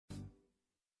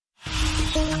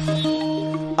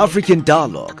African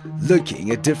Dialogue,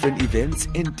 looking at different events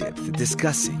in depth,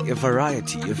 discussing a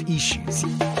variety of issues.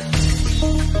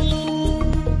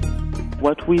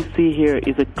 What we see here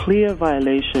is a clear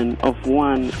violation of,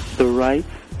 one, the rights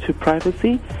to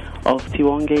privacy of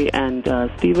Tiwonge and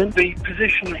Stephen. The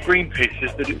position of Greenpeace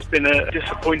is that it's been a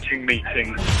disappointing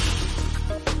meeting.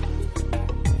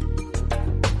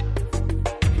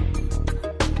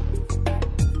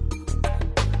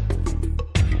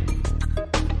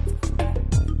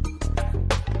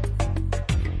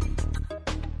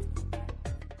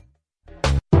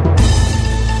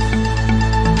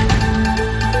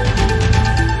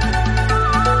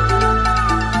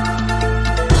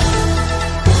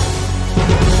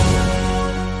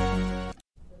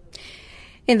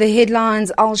 In the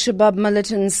headlines, Al-Shabaab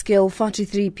militants kill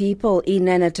 43 people in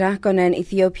an attack on an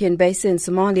Ethiopian base in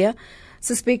Somalia.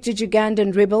 Suspected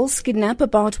Ugandan rebels kidnap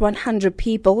about 100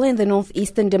 people in the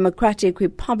northeastern Democratic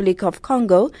Republic of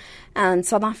Congo. And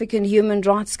South African Human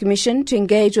Rights Commission to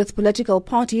engage with political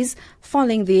parties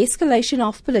following the escalation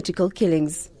of political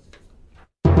killings.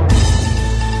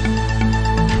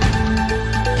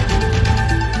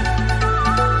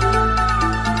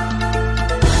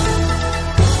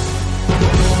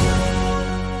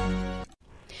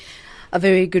 A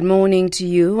very good morning to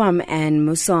you. I'm Anne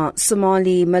Musa.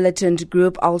 Somali militant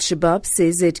group Al-Shabaab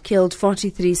says it killed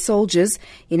 43 soldiers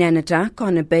in an attack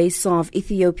on a base of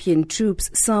Ethiopian troops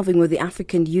serving with the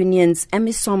African Union's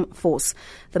AMISOM force.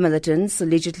 The militants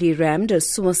allegedly rammed a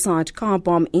suicide car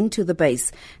bomb into the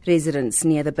base. Residents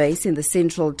near the base in the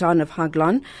central town of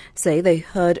Haglan say they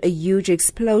heard a huge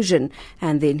explosion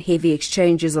and then heavy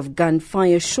exchanges of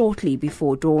gunfire shortly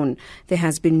before dawn. There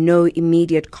has been no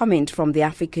immediate comment from the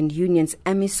African Union's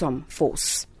AMISOM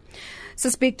force.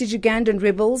 Suspected Ugandan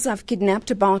rebels have kidnapped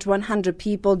about 100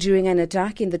 people during an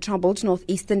attack in the troubled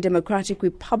northeastern Democratic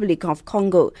Republic of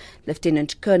Congo.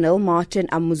 Lieutenant Colonel Martin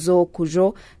Amuzo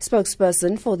Kujo,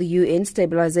 spokesperson for the UN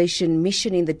Stabilization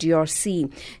Mission in the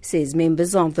DRC, says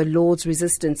members of the Lord's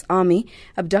Resistance Army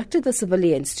abducted the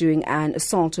civilians during an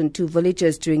assault on two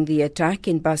villages during the attack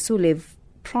in Basulev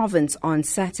province on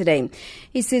Saturday.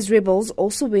 He says rebels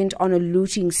also went on a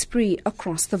looting spree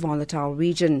across the volatile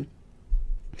region.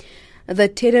 The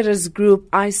terrorist group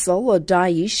ISIL or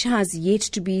Daesh has yet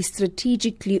to be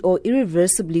strategically or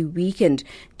irreversibly weakened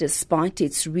despite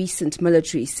its recent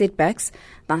military setbacks.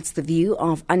 That's the view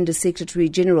of Under-Secretary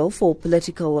General for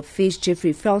Political Affairs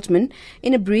Jeffrey Feltman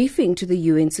in a briefing to the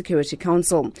UN Security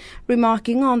Council.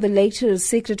 Remarking on the latest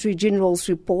Secretary General's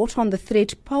report on the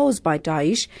threat posed by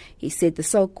Daesh, he said the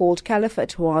so-called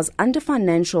caliphate was under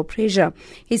financial pressure.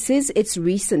 He says its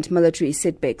recent military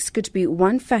setbacks could be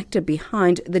one factor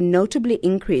behind the notably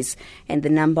increase in the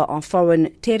number of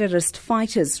foreign terrorist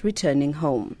fighters returning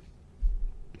home.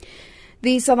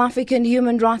 The South African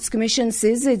Human Rights Commission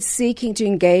says it's seeking to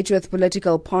engage with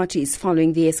political parties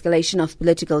following the escalation of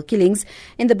political killings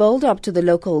in the build-up to the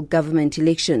local government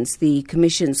elections. The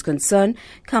Commission's concern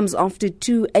comes after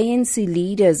two ANC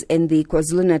leaders in the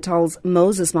KwaZulu-Natal's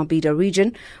Moses Mabhida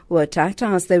region were attacked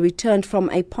as they returned from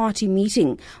a party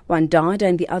meeting. One died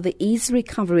and the other is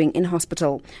recovering in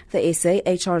hospital. The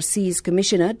SAHRC's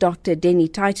Commissioner, Dr. Denny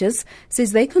Titus,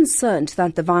 says they're concerned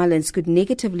that the violence could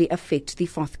negatively affect the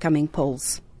forthcoming polls.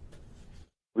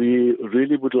 We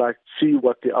really would like to see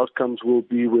what the outcomes will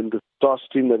be when the task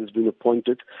team that has been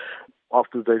appointed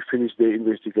after they finish their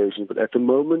investigation. But at the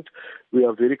moment, we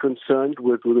are very concerned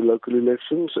with the local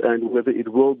elections and whether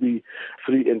it will be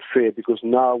free and fair, because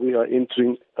now we are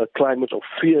entering a climate of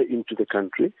fear into the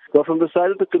country. But from the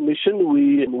side of the Commission,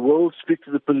 we will speak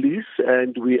to the police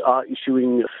and we are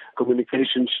issuing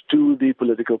communications to the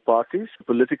political parties.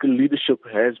 Political leadership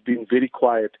has been very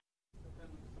quiet.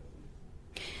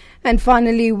 And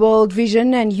finally, World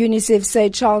Vision and UNICEF say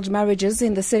child marriages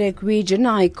in the SADC region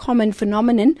are a common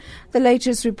phenomenon. The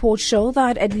latest reports show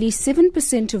that at least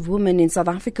 7% of women in South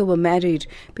Africa were married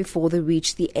before they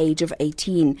reached the age of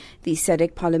 18. The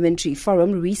SADC Parliamentary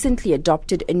Forum recently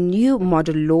adopted a new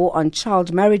model law on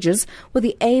child marriages with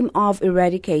the aim of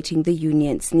eradicating the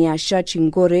unions. Nyasha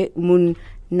Chingore Mun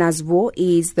Nazvo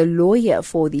is the lawyer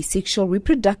for the Sexual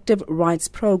Reproductive Rights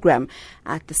Program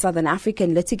at the Southern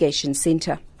African Litigation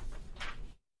Centre.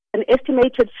 An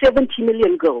estimated 70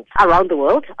 million girls around the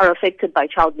world are affected by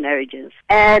child marriages,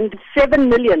 and 7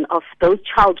 million of those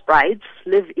child brides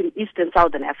live in East and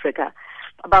Southern Africa.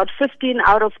 About 15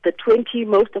 out of the 20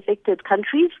 most affected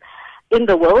countries in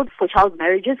the world for child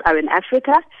marriages are in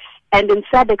Africa, and in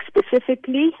SADC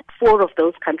specifically, 4 of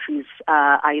those countries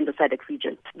are in the SADC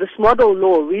region. This model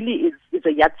law really is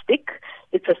a yardstick.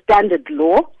 It's a standard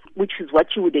law, which is what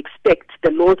you would expect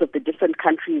the laws of the different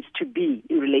countries to be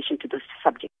in relation to this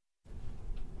subject.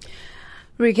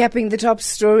 Recapping the top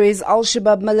stories,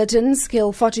 Al-Shabaab militants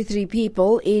kill 43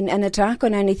 people in an attack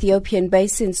on an Ethiopian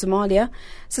base in Somalia.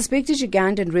 Suspected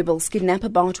Ugandan rebels kidnap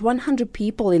about 100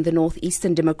 people in the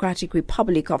northeastern Democratic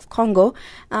Republic of Congo.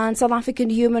 And South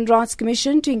African Human Rights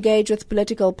Commission to engage with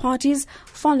political parties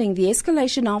following the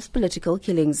escalation of political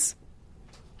killings.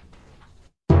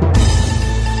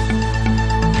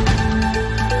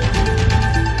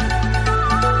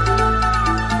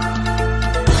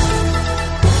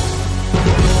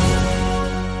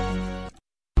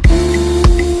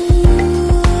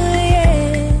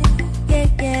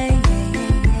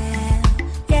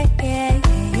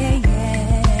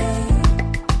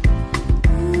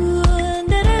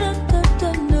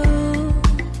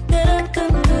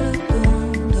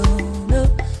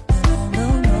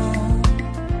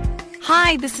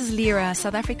 Hi, this is Lyra,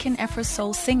 South African Afro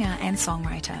Soul singer and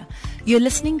songwriter. You're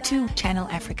listening to Channel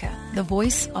Africa, the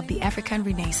voice of the African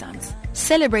Renaissance,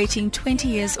 celebrating 20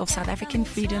 years of South African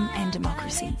freedom and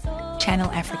democracy.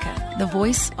 Channel Africa, the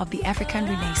voice of the African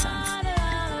Renaissance.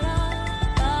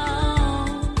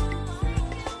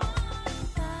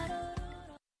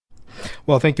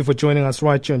 Well, thank you for joining us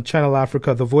right here on Channel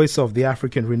Africa, the voice of the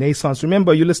African Renaissance.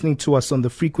 Remember, you're listening to us on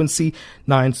the frequency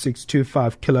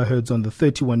 9625 kilohertz on the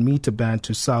 31 meter band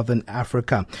to Southern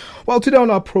Africa. Well, today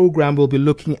on our program, we'll be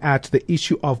looking at the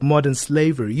issue of modern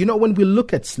slavery. You know, when we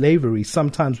look at slavery,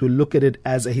 sometimes we look at it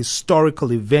as a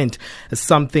historical event, as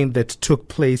something that took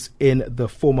place in the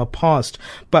former past.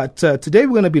 But today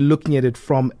we're going to be looking at it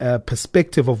from a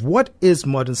perspective of what is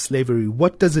modern slavery?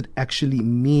 What does it actually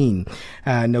mean?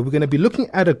 And we're going to be looking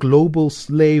at a global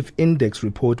slave index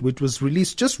report, which was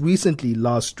released just recently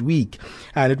last week.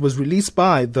 And it was released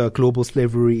by the Global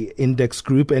Slavery Index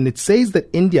Group. And it says that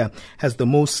India has the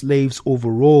most slaves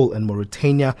overall and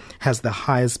Mauritania has the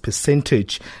highest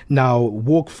percentage. Now,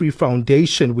 Walk Free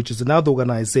Foundation, which is another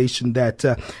organization that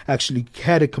actually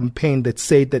had a campaign that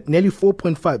said that nearly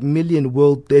 4.5 million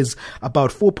there's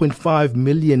about 4.5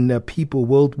 million people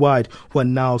worldwide who are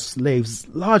now slaves.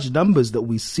 Large numbers that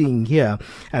we're seeing here.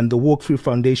 And the Walk Free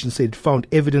Foundation said it found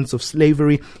evidence of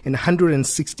slavery in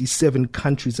 167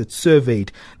 countries it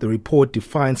surveyed. The report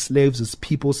defines slaves as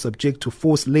people subject to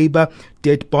forced labor,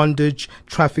 debt bondage,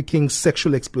 trafficking,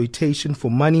 sexual exploitation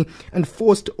for money, and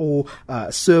forced or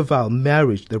servile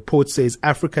marriage. The report says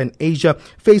Africa and Asia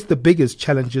face the biggest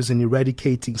challenges in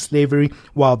eradicating slavery,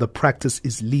 while the practice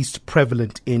is least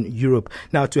prevalent in Europe.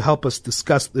 Now, to help us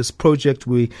discuss this project,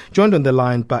 we joined on the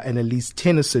line by Annelize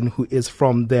Theunissen, who is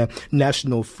from the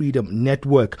National Freedom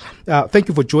Network. Thank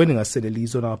you for joining us,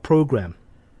 Annelize, on our program.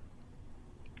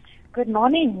 Good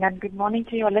morning, and good morning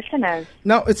to your listeners.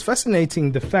 Now, it's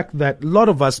fascinating the fact that a lot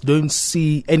of us don't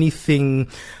see anything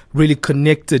really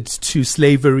connected to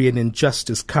slavery and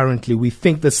injustice currently. We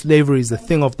think that slavery is a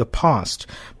thing of the past.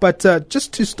 But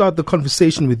just to start the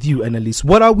conversation with you, Annelize,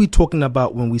 what are we talking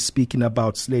about when we're speaking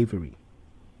about slavery?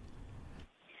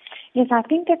 Yes, I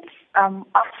think it's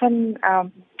often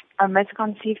a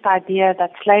misconceived idea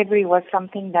that slavery was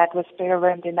something that was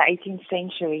prevalent in the 18th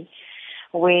century,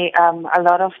 where a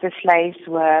lot of the slaves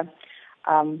were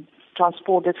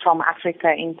transported from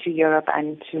Africa into Europe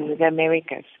and to the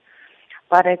Americas.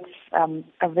 But it's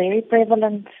a very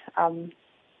prevalent,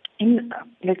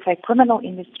 let's say, criminal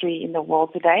industry in the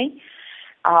world today.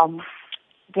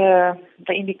 The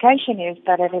indication is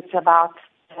that it is about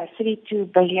a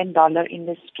 $32 billion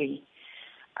industry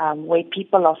where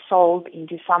people are sold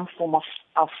into some form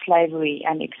of slavery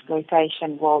and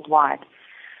exploitation worldwide.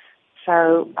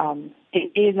 So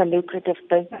it is a lucrative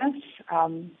business.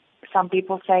 Some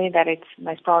people say that it's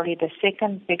most probably the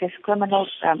second biggest criminal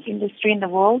industry in the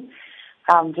world,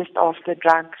 just after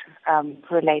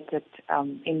drug-related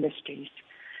industries.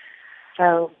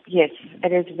 So, yes,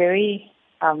 it is very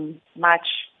much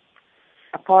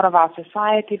a part of our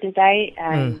society today,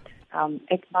 and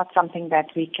it's not something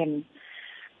that we can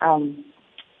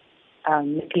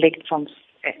neglect from.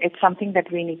 It's something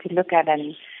that we need to look at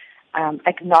and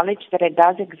acknowledge that it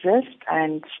does exist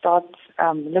and start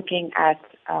looking at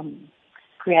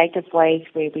creative ways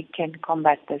where we can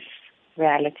combat this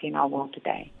reality in our world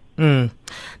today.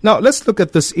 Now, let's look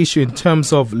at this issue in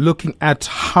terms of looking at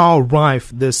how rife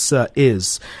this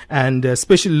is, and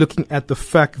especially looking at the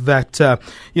fact that,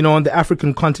 on the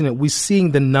African continent, we're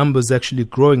seeing the numbers actually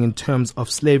growing in terms of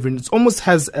slavery. And it almost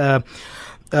has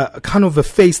kind of a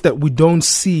face that we don't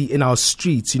see in our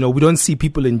streets. We don't see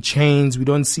people in chains. We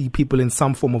don't see people in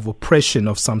some form of oppression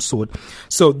of some sort.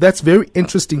 So that's very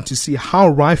interesting to see. How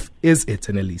rife is it,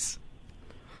 Annelize?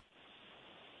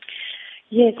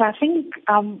 Yes, I think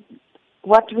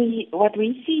what we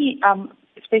see,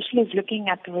 specialists looking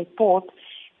at the report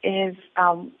is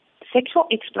sexual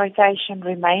exploitation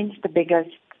remains the biggest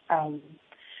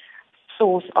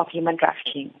source of human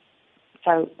trafficking.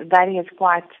 So that is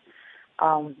quite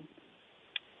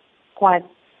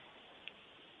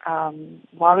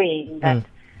worrying that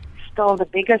still the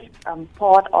biggest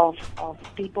part of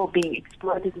people being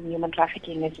exploited in human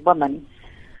trafficking is women.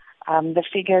 The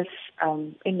figures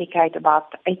indicate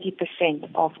about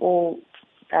 80% of all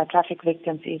traffic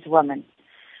victims is women.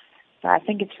 So I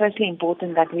think it's firstly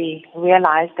important that we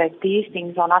realize that these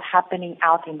things are not happening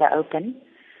out in the open.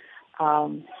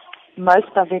 Most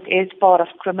of it is part of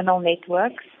criminal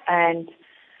networks, and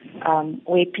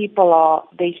where people are,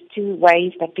 there's two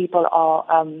ways that people are,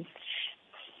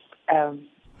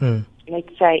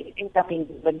 let's say, end up in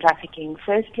human trafficking.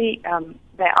 Firstly,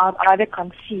 they are either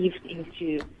conceived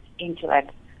into it,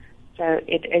 so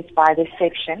it is by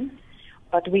deception.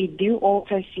 But we do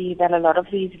also see that a lot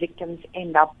of these victims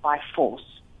end up by force.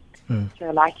 So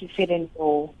like you said in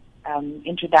your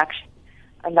introduction,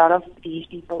 a lot of these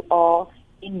people are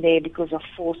in there because of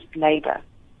forced labor.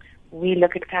 We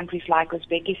look at countries like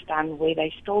Uzbekistan, where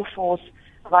they still force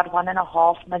about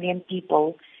 1.5 million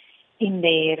people in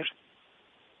their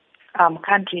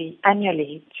country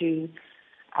annually to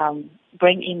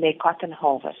bring in their cotton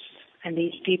harvest. And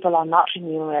these people are not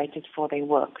remunerated for their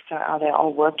work, so they are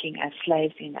working as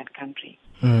slaves in that country.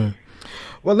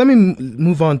 Well, let me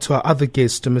move on to our other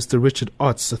guest, Mr. Richard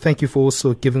Otts. So thank you for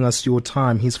also giving us your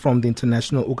time. He's from the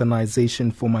International Organization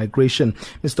for Migration.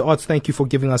 Mr. Otts, thank you for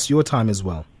giving us your time as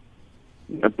well.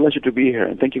 A pleasure to be here,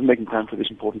 and thank you for making time for this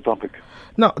important topic.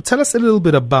 Now, tell us a little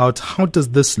bit about how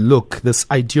does this look, this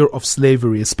idea of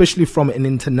slavery, especially from an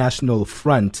international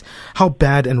front. How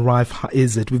bad and rife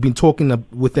is it? We've been talking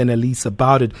with Annelize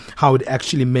about it, how it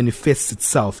actually manifests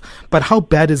itself. But how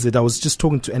bad is it? I was just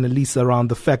talking to Annelize around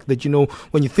the fact that,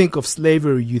 when you think of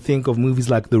slavery, you think of movies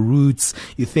like The Roots,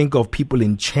 you think of people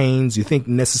in chains, you think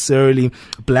necessarily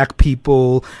black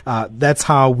people. That's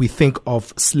how we think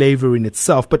of slavery in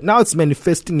itself. But now it's manifesting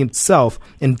itself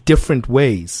in different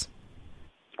ways.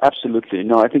 Absolutely.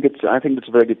 No, I think that's a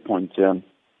very good point. The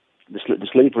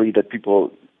slavery that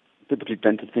people typically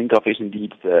tend to think of is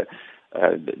indeed the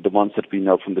ones that we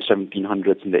know from the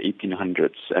 1700s and the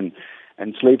 1800s.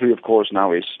 And slavery, of course,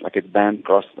 now is like it's banned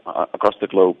across the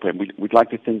globe. And we'd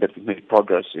like to think that we've made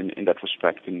progress in that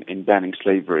respect in banning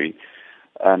slavery.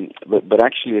 But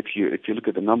actually, if you look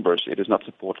at the numbers, it is not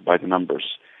supported by the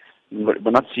numbers.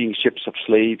 We're not seeing ships of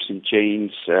slaves in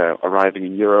chains arriving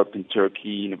in Europe, in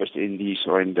Turkey, in the West Indies,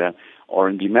 or in the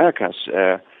Americas.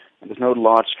 And there's no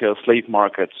large-scale slave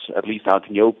markets, at least out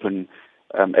in the open,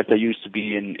 as there used to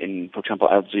be in, for example,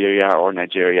 Algeria or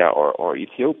Nigeria or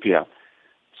Ethiopia.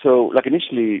 So,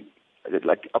 initially,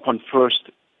 upon first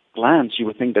glance, you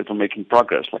would think that we're making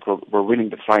progress, we're winning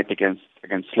the fight against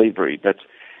slavery. But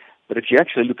if you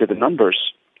actually look at the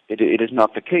numbers, it is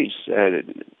not the case.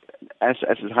 As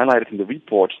is highlighted in the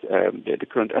report, the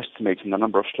current estimates in the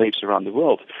number of slaves around the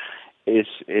world it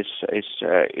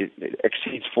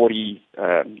exceeds 40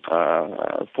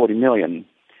 million.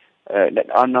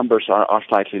 Our numbers are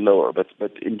slightly lower, but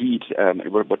indeed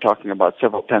we're talking about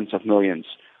several tens of millions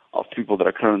of people that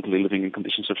are currently living in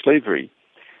conditions of slavery.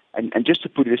 And just to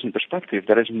put this in perspective,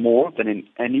 that is more than in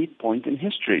any point in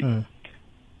history.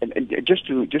 And just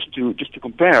to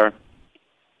compare.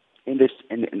 In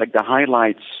the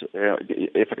highlights,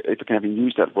 if I can even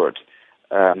use that word,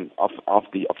 of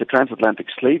the transatlantic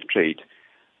slave trade.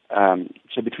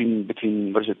 So between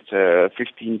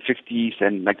 1550s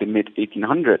and the mid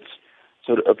 1800s.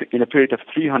 So in a period of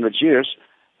 300 years,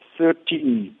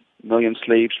 13 million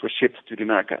slaves were shipped to the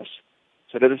Americas.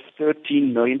 So that is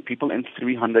 13 million people in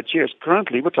 300 years.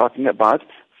 Currently, we're talking about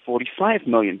 45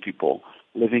 million people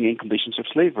living in conditions of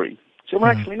slavery. So we're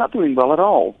actually not doing well at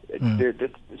all.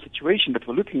 The situation that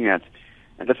we're looking at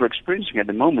and that we're experiencing at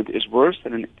the moment is worse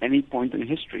than in any point in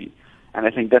history. And I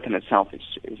think that in itself is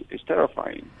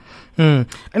terrifying. And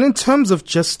in terms of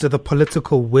just the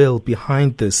political will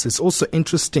behind this, it's also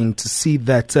interesting to see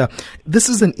that this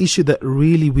is an issue that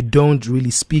we don't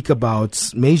really speak about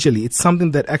majorly. It's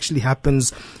something that actually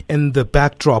happens in the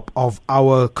backdrop of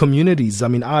our communities. I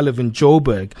mean, I live in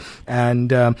Joburg,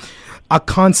 and I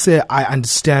can't say I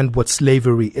understand what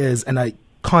slavery is, and I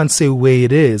can't say where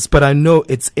it is, but I know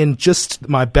it's in just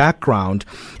my background.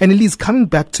 And Elise, coming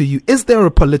back to you, is there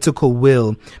a political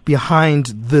will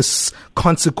behind this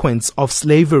consequence of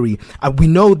slavery? We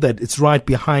know that it's right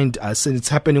behind us and it's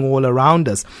happening all around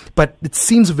us, but it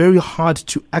seems very hard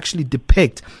to actually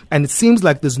depict, and it seems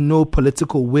like there's no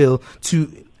political will to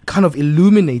kind of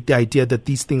illuminate the idea that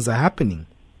these things are happening.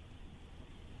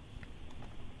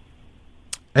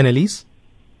 Annelize?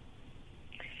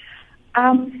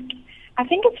 I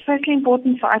think it's firstly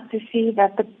important for us to see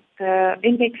that the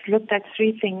index looked at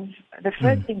three things. The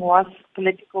first thing was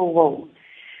political will.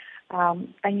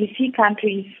 And you see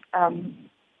countries,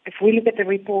 if we look at the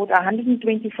report,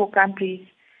 124 countries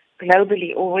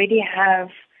globally already have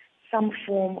some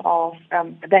form of,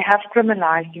 they have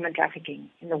criminalized human trafficking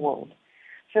in the world.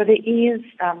 So there is,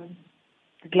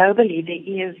 globally,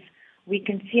 we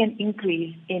can see an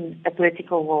increase in the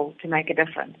political will to make a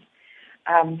difference.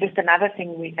 Just another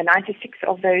thing, 96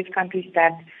 of those countries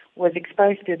that was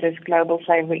exposed to this global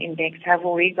slavery index have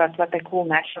already got what they call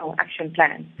national action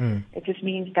plans. It just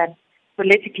means that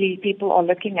politically people are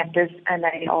looking at this and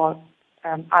they are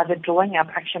either drawing up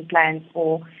action plans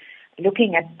or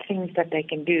looking at things that they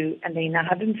can do. And then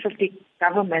 150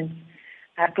 governments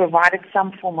have provided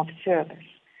some form of service.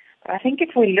 But I think if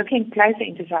we're looking closer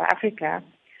into South Africa,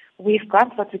 we've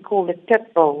got what we call the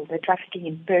TIP bill, the Trafficking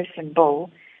in Person bill,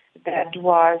 that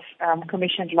was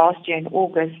commissioned last year in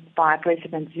August by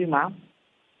President Zuma.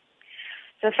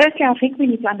 So firstly, I think we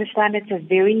need to understand it's a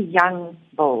very young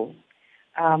bill.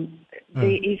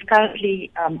 There is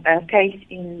currently a case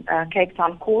in Cape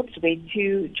Town courts where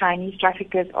 2 Chinese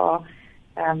traffickers are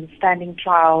standing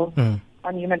trial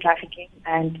on human trafficking,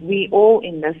 and we all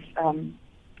in this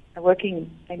working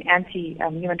in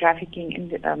anti-human trafficking in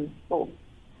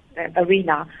the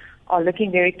arena are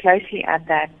looking very closely at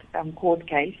that court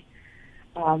case.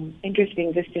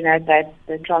 Interesting just to note that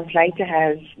the translator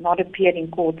has not appeared in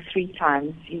court 3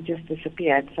 times. He just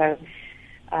disappeared. So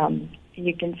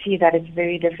you can see that it's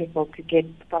very difficult to get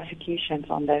prosecutions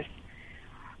on this.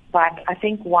 But I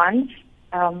think once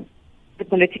the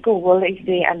political will is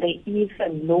there and there is a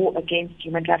law against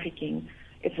human trafficking,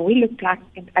 if we look at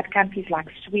countries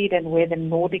like Sweden where the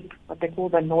Nordic, what they call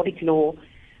the Nordic law,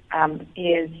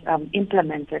 is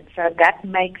implemented, so that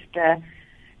makes the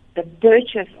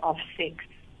purchase of sex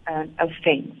an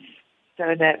offense.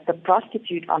 So the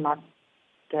prostitute are not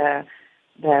the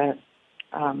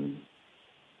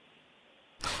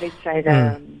let's say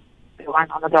the one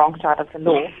on the wrong side of the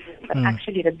law, but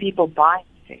actually the people buying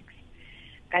sex.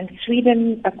 And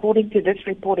Sweden, according to this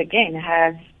report again,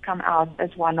 has come out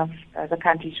as one of the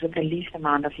countries with the least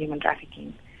amount of human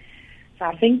trafficking. So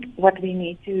I think what we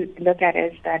need to look at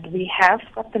is that we have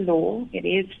got the law. It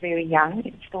is very young.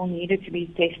 It still needed to be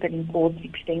tested in courts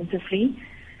extensively.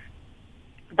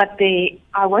 But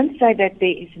I won't say that there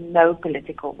is no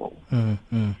political will.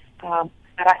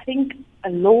 But I think a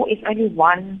law is only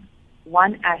one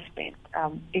aspect.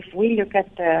 If we look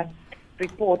at the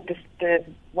report,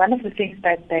 one of the things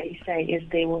that they say is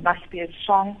there must be a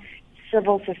strong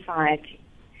civil society.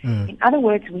 In other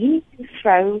words, we need to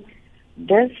throw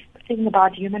this thing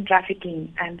about human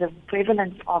trafficking and the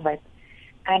prevalence of it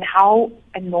and how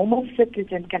a normal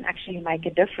citizen can actually make a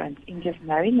difference in just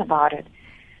knowing about it,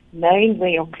 knowing where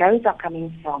your clothes are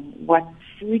coming from, what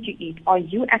food you eat. Are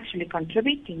you actually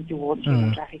contributing towards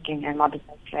human trafficking and modern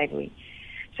slavery?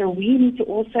 So we need to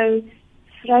also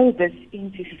throw this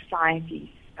into society's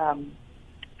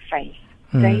face.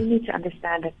 They need to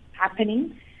understand it's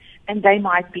happening and they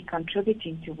might be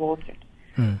contributing towards it.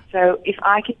 So if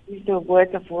I could use the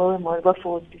words of William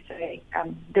Wilberforce to say,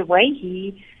 the way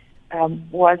he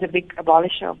was a big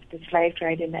abolisher of the slave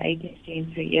trade in the 18th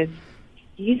century is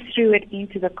he threw it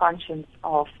into the conscience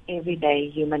of everyday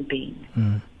human beings.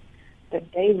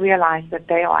 That they realize that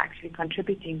they are actually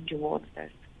contributing towards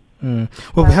this.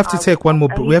 Well, we have to take one more.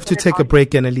 We have to take a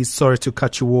break, Annelize. Sorry to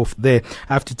cut you off there.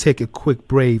 I have to take a quick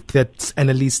break. That's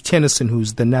Annelize Theunissen,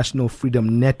 who's the National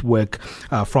Freedom Network,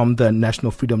 from the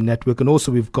National Freedom Network. And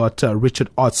also we've got Richard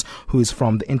Otts, who is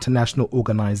from the International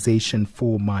Organization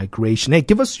for Migration. Hey,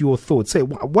 give us your thoughts. Hey,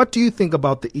 what do you think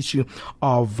about the issue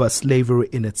of slavery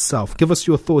in itself? Give us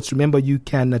your thoughts. Remember, you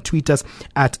can tweet us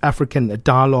at African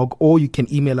Dialogue, or you can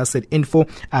email us at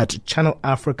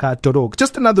info@channelafrica.org.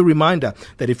 Just another reminder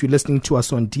that if you're listening to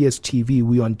us on DSTV,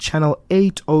 we're on channel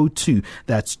 802.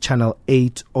 That's channel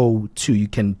 802. You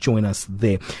can join us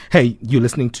there. Hey, you're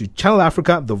listening to Channel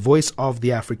Africa, the voice of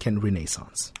the African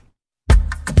Renaissance.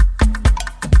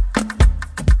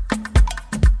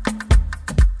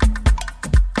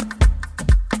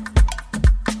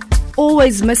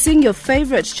 Always missing your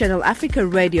favorite Channel Africa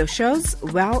radio shows?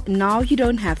 Well, now you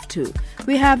don't have to.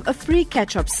 We have a free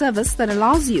catch-up service that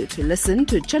allows you to listen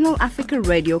to Channel Africa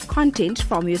radio content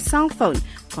from your cell phone,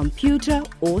 computer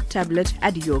or tablet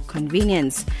at your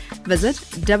convenience. Visit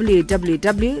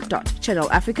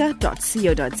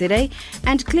www.channelafrica.co.za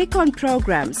and click on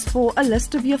programs for a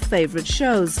list of your favorite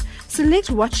shows. Select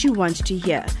what you want to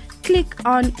hear. Click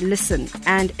on Listen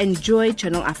and enjoy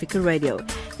Channel Africa Radio.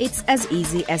 It's as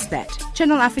easy as that.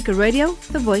 Channel Africa Radio,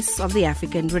 the voice of the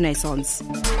African Renaissance.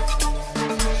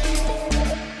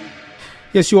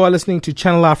 Yes, you are listening to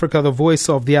Channel Africa, the voice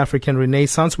of the African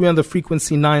Renaissance. We're on the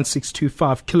frequency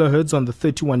 9625 kilohertz on the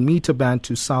 31 meter band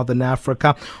to Southern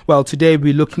Africa. Well, today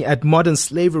we're looking at modern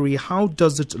slavery. How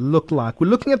does it look like? We're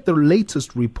looking at the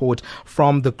latest report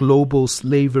from the Global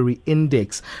Slavery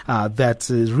Index that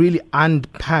really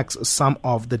unpacks some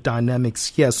of the dynamics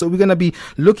here. So we're going to be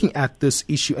looking at this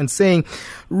issue and saying,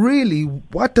 really,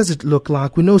 what does it look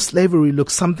like? We know slavery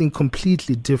looks something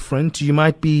completely different. It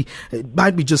might be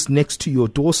just next to your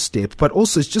doorstep, but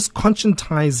also it's just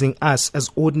conscientizing us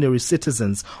as ordinary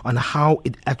citizens on how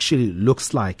it actually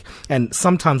looks like. And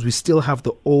sometimes we still have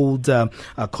the old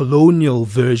colonial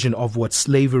version of what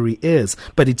slavery is,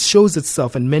 but it shows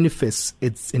itself and manifests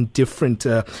it in different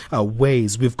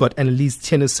ways. We've got Annelize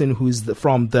Theunissen, who's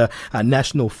from the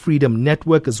National Freedom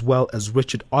Network, as well as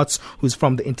Richard Otts, who's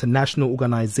from the International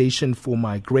Organization for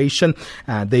Migration.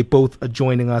 They both are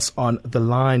joining us on the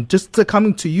line. Just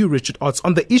coming to you, Richard Otts,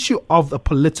 on the issue of the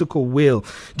political will.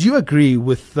 Do you agree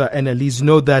with Annelize? You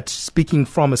know that, speaking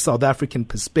from a South African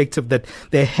perspective, that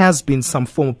there has been some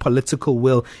form of political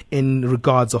will in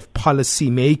regards of policy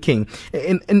making.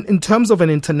 In terms of an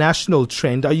international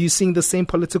trend, are you seeing the same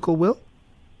political will?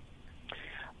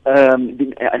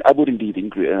 I would indeed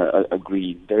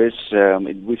agree. There is,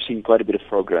 we've seen quite a bit of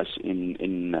progress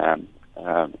in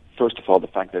first of all, the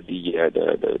fact that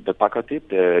the PACATIP,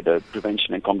 the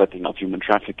Prevention and Combating of Human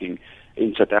Trafficking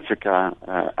in South Africa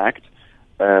Act,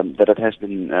 that has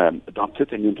been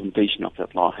adopted, and the implementation of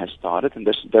that law has started. And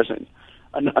there's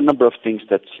a number of things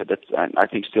that I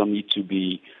think still need to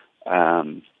be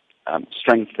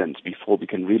strengthened before we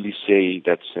can really say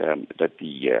that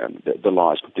the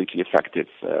law is completely effective.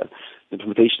 The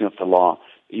implementation of the law,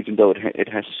 even though it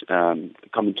has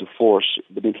come into force,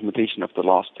 but the implementation of the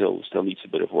law still needs a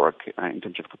bit of work in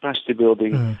terms of capacity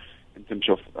building, in terms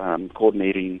of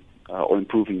coordinating or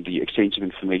improving the exchange of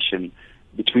information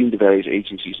between the various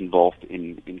agencies involved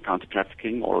in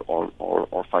counter-trafficking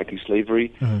or fighting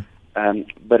slavery.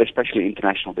 But especially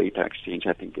international data exchange,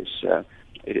 I think, is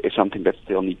something that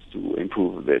still needs to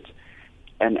improve a bit.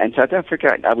 And South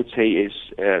Africa, I would say, is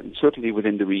certainly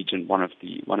within the region one of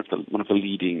the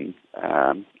leading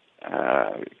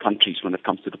countries when it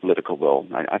comes to the political will.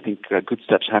 I think good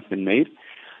steps have been made,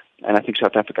 and I think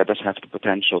South Africa does have the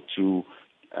potential to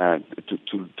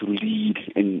lead,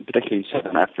 particularly in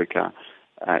Southern Africa,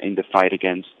 in the fight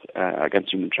against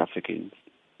human trafficking.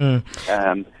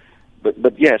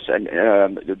 But yes, and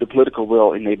the political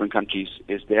will in neighboring countries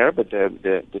is there, but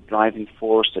the driving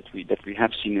force that we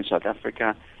have seen in South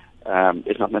Africa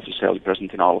is not necessarily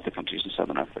present in all of the countries in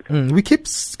Southern Africa. We keep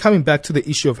coming back to the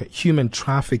issue of human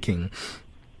trafficking.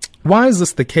 Why is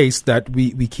this the case that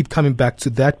we keep coming back to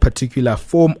that particular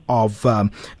form of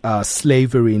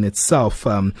slavery in itself,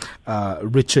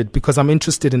 Richard? Because I'm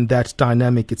interested in that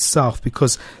dynamic itself,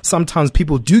 because sometimes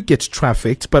people do get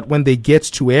trafficked, but when they get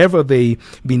to wherever they've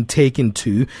been taken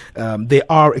to, they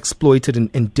are exploited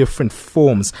in different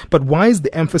forms. But why is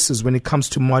the emphasis when it comes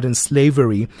to modern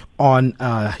slavery on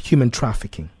human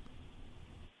trafficking?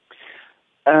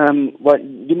 Well,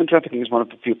 human trafficking is one of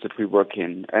the fields that we work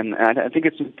in, and I think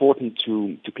it's important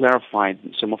to clarify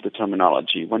some of the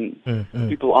terminology. When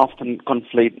people often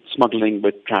conflate smuggling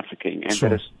with trafficking, and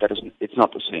that is it's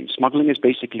not the same. Smuggling is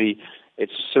basically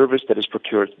it's a service that is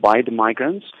procured by the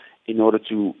migrants in order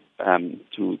to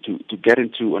get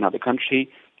into another country,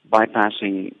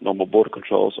 bypassing normal border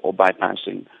controls or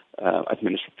bypassing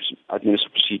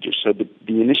administrative procedures. So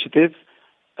the initiative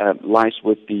lies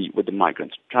with the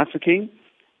migrants. Trafficking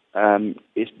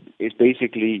is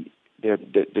basically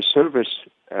the service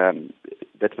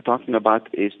that we're talking about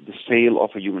is the sale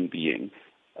of a human being,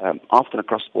 often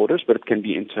across borders, but it can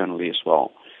be internally as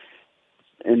well.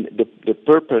 And the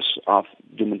purpose of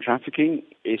human trafficking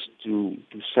is to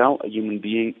sell a human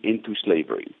being into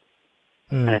slavery.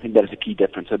 And I think that is a key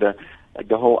difference. So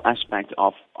the whole aspect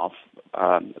of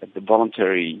the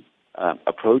voluntary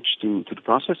approach to the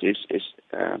process is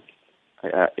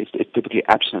typically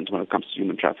absent when it comes to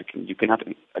human trafficking. You cannot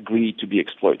agree to be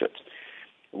exploited.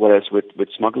 Whereas with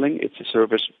smuggling, it's a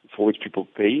service for which people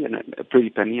pay, and a pretty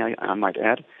penny, I might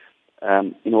add,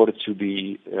 in order to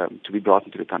be brought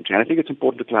into the country. And I think it's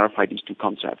important to clarify these two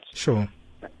concepts. Sure.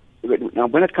 Now,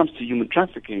 when it comes to human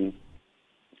trafficking,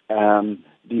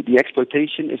 the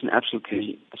exploitation is an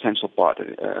absolutely essential part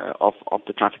of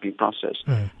the trafficking process,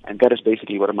 and that is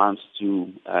basically what amounts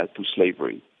to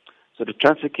slavery. So the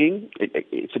trafficking,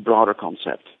 it's a broader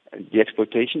concept. The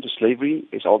exploitation to slavery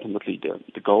is ultimately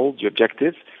the goal, the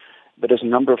objective, but there's a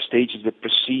number of stages that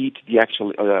precede the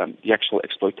actual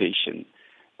exploitation.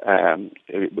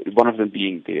 One of them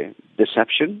being the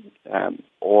deception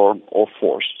or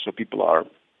force. So people are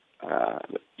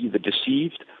either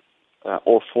deceived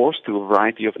or forced through a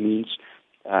variety of means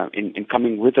in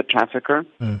coming with a trafficker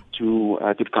to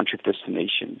the country of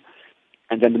destination.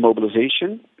 And then the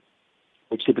mobilization,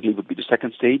 which typically would be the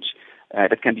second stage,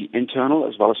 that can be internal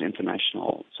as well as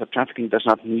international. So trafficking does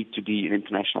not need to be an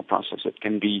international process. It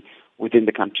can be within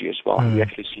the country as well. We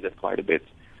actually see that quite a bit.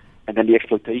 And then the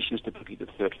exploitation is typically the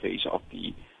third phase of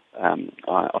the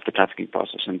trafficking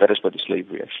process, and that is where the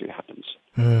slavery actually happens.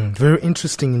 Very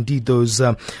interesting indeed, those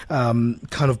kind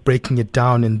of breaking it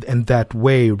down in that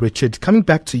way, Richard. Coming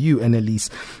back to you, Annelize,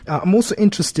 I'm also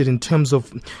interested in terms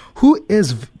of who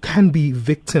can be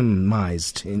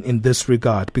victimized in this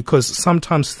regard, because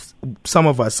sometimes some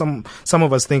of us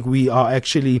think we are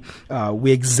actually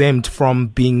we're exempt from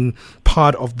being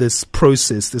part of this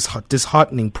process, this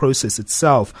disheartening process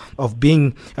itself of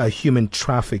being human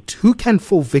trafficked. Who can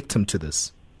fall victim to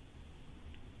this?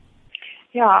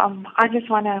 Yeah, I just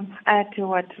want to add to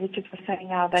what Richard was saying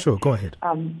now. That, sure, go ahead.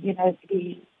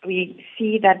 We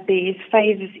see that there's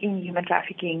phases in human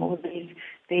trafficking, or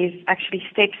there's actually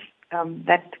steps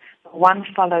that one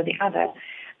follow the other.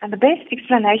 And the best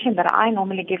explanation that I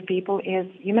normally give people is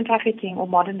human trafficking or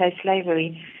modern-day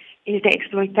slavery is the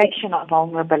exploitation of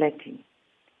vulnerability.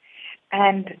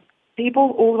 And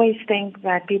people always think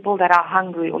that people that are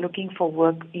hungry or looking for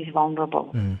work is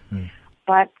vulnerable. Mm-hmm.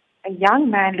 But a young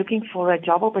man looking for a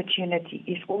job opportunity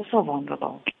is also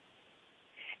vulnerable.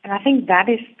 And I think that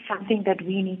is something that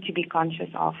we need to be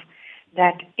conscious of,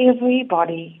 that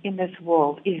everybody in this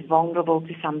world is vulnerable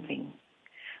to something.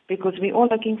 Because we're all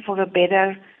looking for a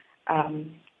better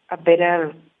home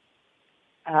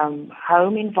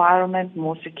environment,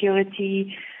 more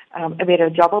security, a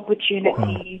better job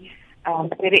opportunity,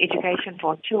 better education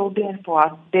for our children,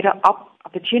 better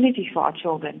opportunities for our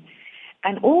children.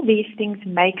 And all these things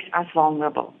makes us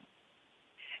vulnerable.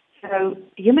 So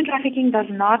human trafficking does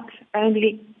not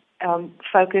only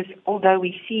focus, although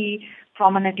we see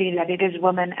prominently that it is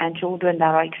women and children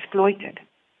that are exploited.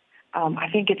 I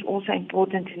think it's also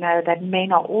important to know that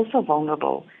men are also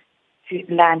vulnerable to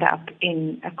land up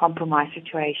in a compromised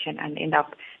situation and end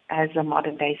up as a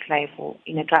modern-day slave or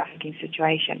in a trafficking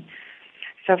situation.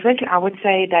 So firstly, I would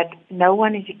say that no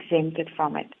one is exempted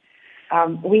from it.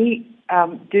 We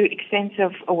do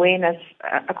extensive awareness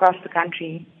across the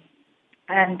country,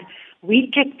 and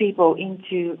we trick people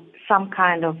into some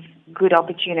kind of good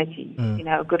opportunity,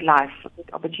 a good life, a good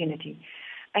opportunity.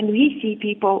 And we see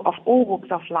people of all walks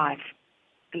of life,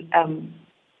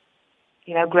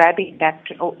 grabbing that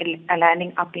or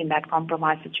landing up in that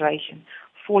compromised situation,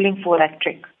 falling for that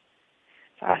trick.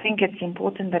 So I think it's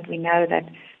important that we know that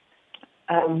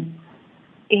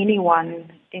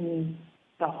anyone in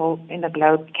the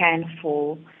globe can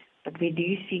fall, but we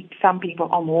do see some people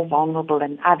are more vulnerable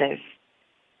than others.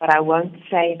 But I won't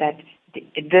say that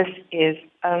this is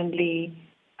only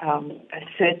a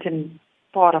certain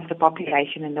part of the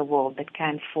population in the world that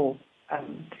can fall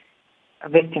a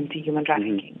victim to human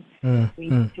trafficking. We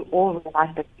need to all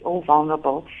realize that we're all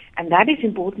vulnerable, and that is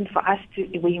important for us to,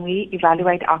 when we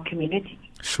evaluate our community.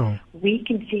 Sure. We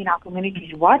can see in our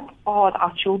communities what are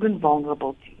our children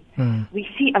vulnerable to. We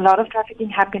see a lot of trafficking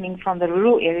happening from the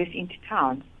rural areas into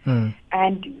towns.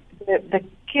 And the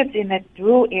kids in the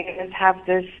rural areas have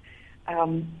this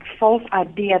false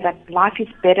idea that life is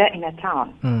better in a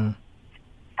town. And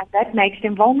that makes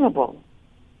them vulnerable.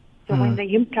 So when the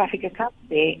human trafficker comes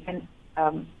there and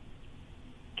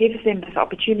gives them this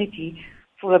opportunity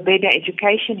for a better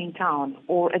education in town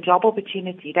or a job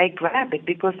opportunity, they grab it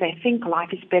because they think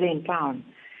life is better in town.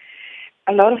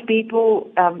 A lot of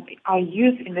people, our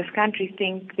youth in this country,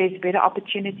 think there's better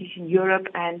opportunities in Europe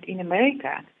and in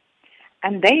America.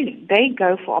 And they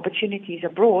go for opportunities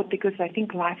abroad because they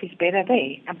think life is better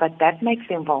there. But that makes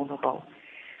them vulnerable.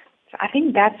 So I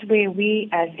think that's where we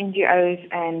as NGOs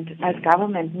and as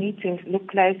government need to look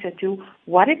closer to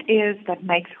what it is that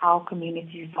makes our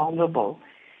communities vulnerable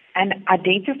and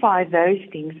identify those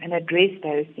things and address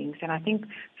those things. And I think,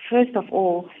 first of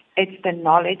all, it's the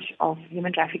knowledge of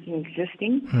human trafficking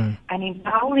existing and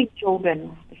empowering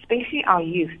children, especially our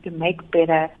youth, to make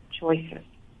better choices.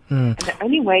 And the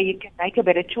only way you can make a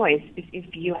better choice is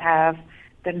if you have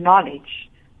the knowledge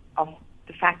of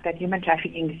the fact that human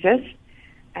trafficking exists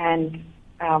and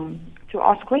to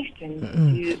ask questions,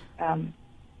 to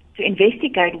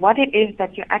investigate what it is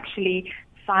that you're actually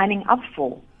signing up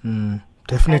for.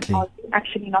 Definitely. And are you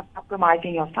actually not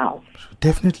compromising yourself?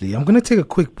 Definitely. I'm going to take a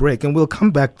quick break and we'll come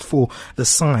back for the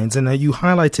signs. And you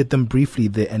highlighted them briefly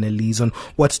there, Annelize, on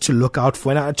what to look out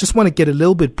for. And I just want to get a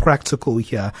little bit practical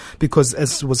here because,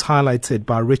 as was highlighted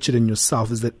by Richard and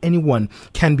yourself, is that anyone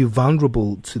can be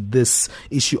vulnerable to this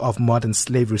issue of modern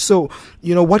slavery. So,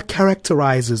 what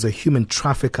characterizes a human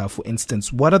trafficker, for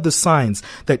instance? What are the signs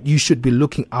that you should be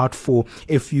looking out for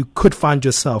if you could find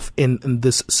yourself in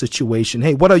this situation?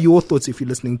 Hey, what are your thoughts if you're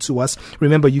listening to us?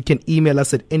 Remember, you can email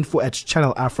us at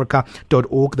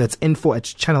info@channelafrica.org. That's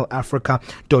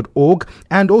info@channelafrica.org.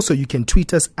 And also you can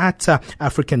tweet us at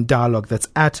African Dialogue. That's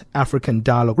at African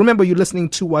Dialogue. Remember, you're listening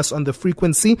to us on the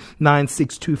frequency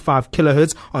 9625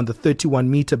 kilohertz on the 31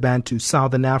 meter band to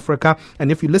Southern Africa.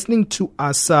 And if you're listening to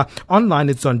us online,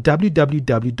 it's on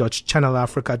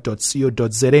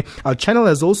www.channelafrica.co.za. Our channel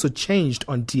has also changed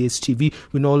on DSTV.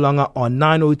 We're no longer on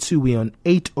 902, we're on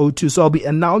 802. So I'll be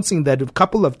announcing that a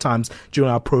couple of times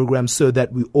during our program so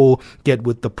that we all get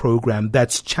with the program.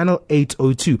 That's channel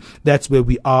 802. That's where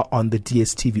we are on the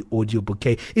DSTV audio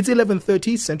bouquet. It's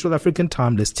 11:30 Central African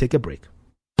time. Let's take a break.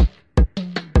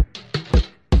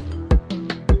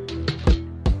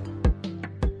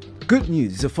 Good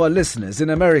news for our listeners in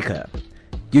America.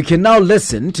 You can now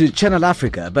listen to Channel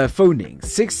Africa by phoning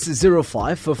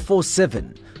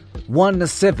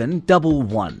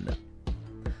 605-447-1711.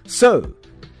 So,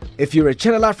 if you're a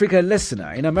Channel Africa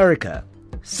listener in America,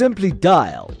 simply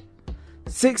dial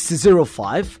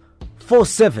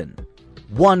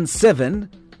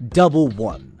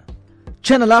 605-47-1711.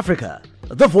 Channel Africa,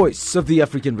 the voice of the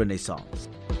African Renaissance.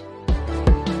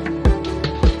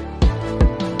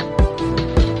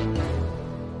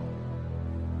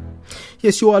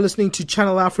 Yes, you are listening to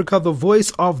Channel Africa, the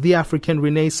voice of the African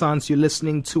Renaissance. You're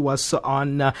listening to us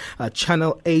on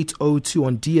Channel 802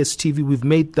 on DSTV. We've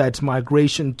made that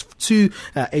migration to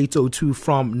 802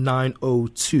 from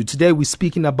 902. Today we're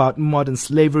speaking about modern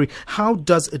slavery. How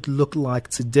does it look like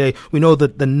today? We know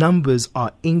that the numbers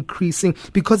are increasing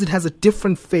because it has a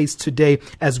different face today,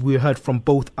 as we heard from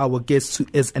both our guests, who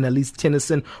is Annelize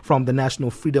Theunissen from the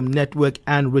National Freedom Network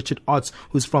and Richard Otts,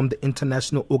 who's from the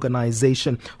International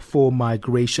Organization for Migration.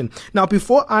 Now,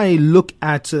 before I look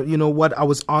at, what I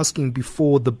was asking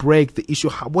before the break, the issue,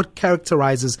 what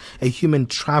characterizes a human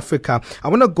trafficker, I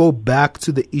want to go back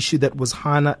to the issue that was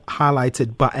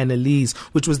highlighted by Annelize,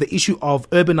 which was the issue of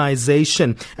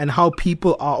urbanization and how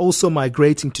people are also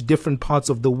migrating to different parts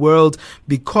of the world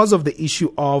because of the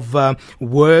issue of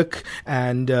work,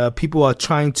 and people are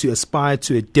trying to aspire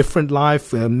to a different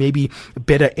life, maybe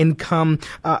better income.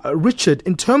 Richard,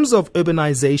 in terms of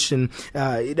urbanization,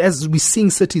 as we're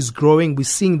seeing cities growing, we're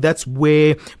seeing that's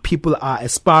where people are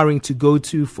aspiring to go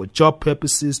to for job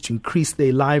purposes, to increase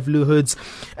their livelihoods.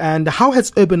 And how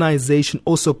has urbanization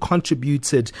also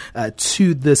contributed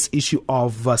to this issue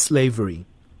of slavery?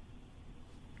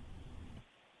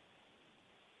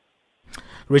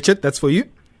 Richard, that's for you.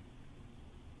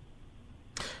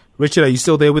 Richard, are you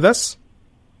still there with us?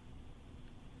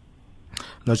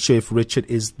 Not sure if Richard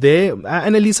is there.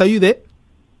 Annelize, are you there?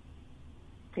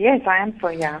 Yes, I am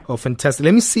for you. Oh, fantastic.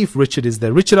 Let me see if Richard is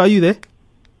there. Richard, are you there?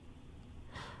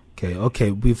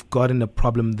 Okay. We've gotten a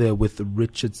problem there with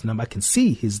Richard's number. I can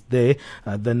see he's there.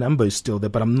 The number is still there,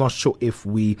 but I'm not sure if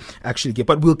we actually get.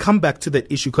 But we'll come back to that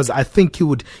issue because I think he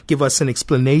would give us an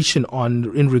explanation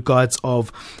in regards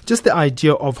of just the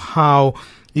idea of how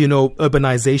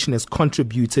urbanization has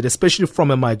contributed, especially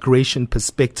from a migration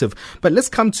perspective. But let's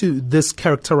come to this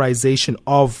characterization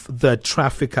of the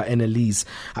trafficker, Annelize.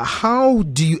 How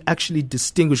do you actually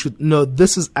distinguish? No,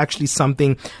 this is actually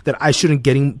something that I shouldn't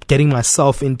getting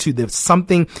myself into. There's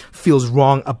something feels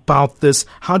wrong about this.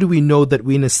 How do we know that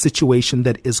we're in a situation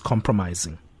that is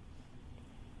compromising?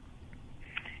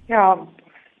 Yeah,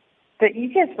 the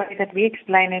easiest way that we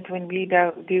explain it when we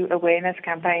do awareness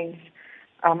campaigns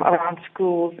around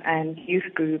schools and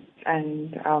youth groups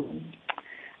and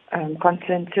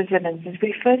concerned citizens is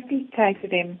we firstly say to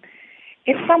them,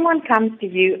 if someone comes to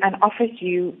you and offers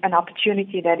you an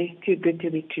opportunity that is too good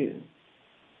to be true,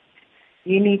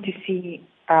 you need to see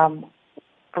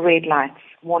red lights,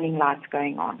 warning lights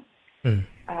going on.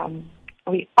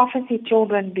 We often see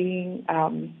children being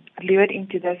lured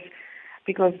into this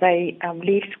because they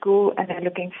leave school and they're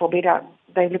looking for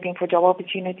job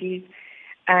opportunities.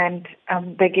 And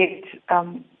they get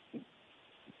an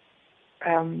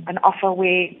offer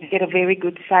where you get a very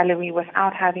good salary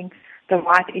without having the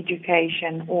right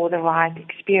education or the right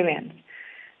experience.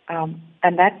 And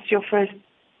that's your first,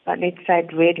 let's say,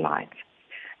 red light.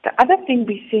 The other thing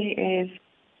we see is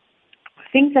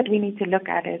things that we need to look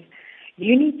at is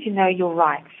you need to know your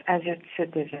rights as a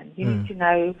citizen. You need to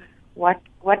know What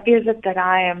is it that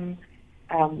I am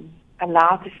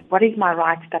allowed to, what is my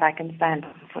rights that I can stand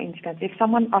on? For instance, if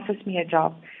someone offers me a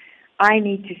job, I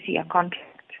need to see a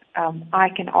contract. I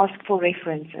can ask for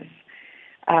references.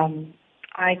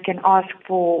 I can ask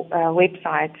for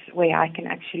websites where I can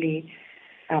actually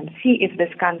see if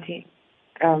this company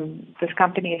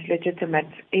is legitimate.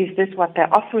 Is this what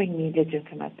they're offering me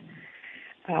legitimate?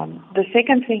 The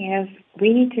second thing is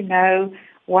we need to know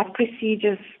what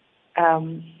procedures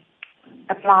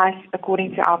applies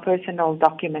according to our personal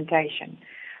documentation.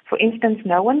 For instance,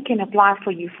 no one can apply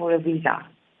for you for a visa.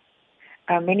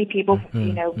 Many people,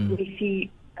 we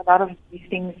see a lot of these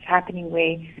things happening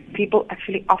where people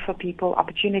actually offer people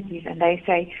opportunities and they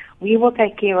say, we will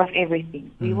take care of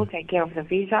everything. We will take care of the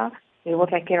visa. We will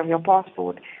take care of your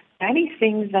passport. That is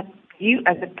things that you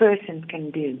as a person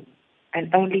can do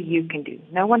and only you can do.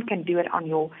 No one can do it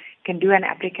can do an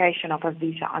application of a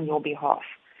visa on your behalf.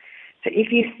 So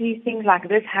if you see things like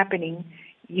this happening,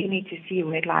 you need to see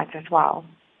red lights as well.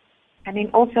 And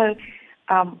then also,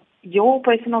 your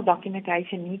personal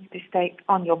documentation needs to stay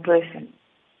on your person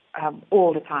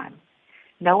all the time.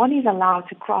 No one is allowed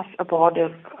to cross a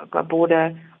border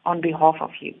on behalf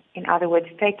of you. In other words,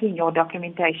 taking your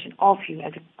documentation of you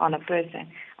as a person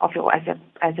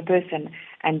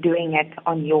and doing it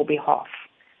on your behalf.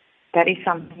 That is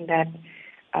something that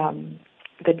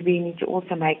we need to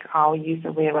also make our youth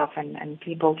aware of and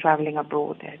people traveling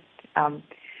abroad.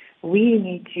 We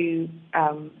need to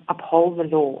uphold the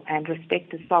law and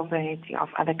respect the sovereignty of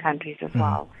other countries as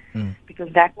well, because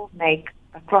that will make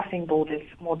crossing borders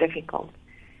more difficult.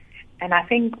 And I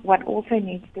think what also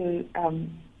needs to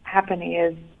happen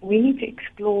is we need to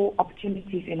explore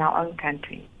opportunities in our own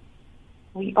country.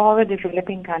 We are a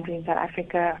developing country in South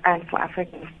Africa and for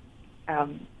Africa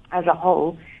as a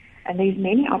whole, and there's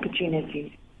many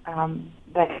opportunities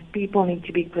that people need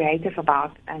to be creative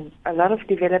about and a lot of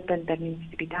development that needs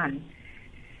to be done.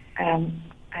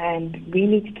 And we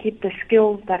need to keep the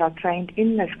skills that are trained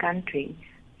in this country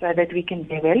so that we can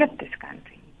develop this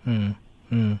country.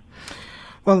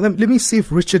 Well, let me see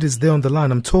if Richard is there on the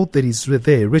line. I'm told that he's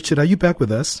there. Richard, are you back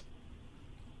with us?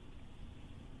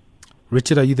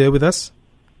 Richard, are you there with us?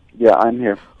 Yeah, I'm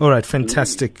here. All right,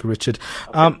 fantastic, Richard.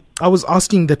 I was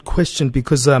asking that question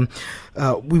because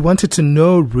we wanted to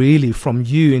know really from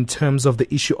you in terms of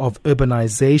the issue of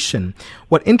urbanization.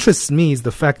 What interests me is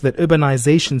the fact that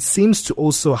urbanization seems to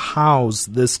also house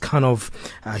this kind of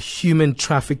human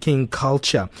trafficking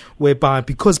culture, whereby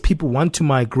because people want to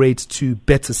migrate to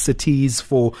better cities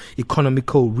for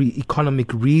economic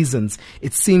reasons,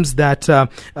 it seems that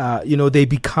they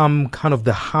become kind of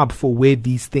the hub for where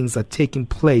these things are taking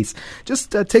place.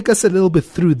 Just take us a little bit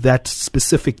through that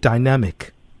specific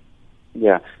dynamic.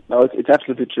 Yeah, no, it's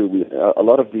absolutely true. A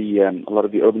lot of the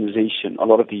urbanization, a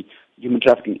lot of the human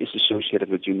trafficking is associated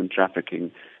with human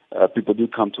trafficking. People do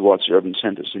come towards urban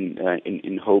centers in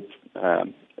the hope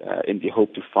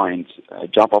to find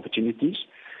job opportunities,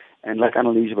 and like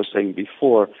Annelize was saying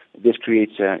before, this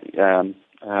creates a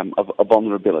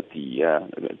vulnerability.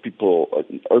 People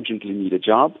urgently need a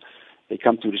job. They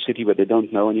come to the city where they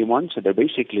don't know anyone, so they're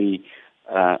basically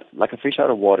like a fish out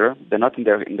of water. They're not in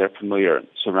their familiar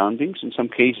surroundings. In some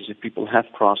cases, if people have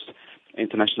crossed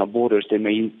international borders, they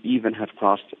may even have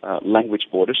crossed language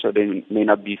borders, so they may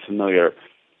not be familiar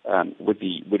with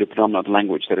the predominant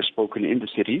language that is spoken in the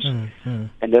cities,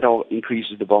 and that all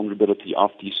increases the vulnerability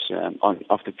of these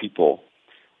of the people.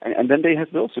 And then they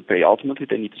have bills to pay. Ultimately,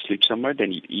 they need to sleep somewhere. They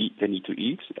need to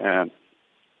eat.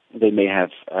 They may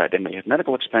have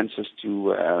medical expenses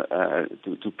to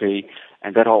pay,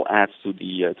 and that all adds to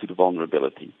the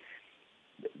vulnerability.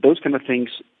 Those kind of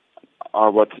things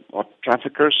are what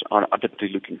traffickers are typically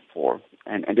looking for,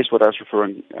 and this is what I was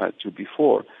referring to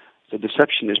before. So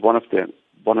deception is one of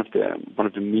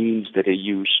the means that they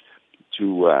use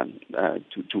to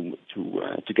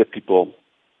get people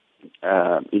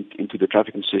into the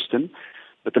trafficking system.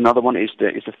 But another one is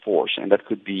the force, and that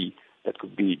could be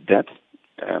debt.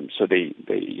 So they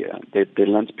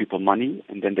lend people money,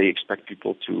 and then they expect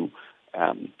people to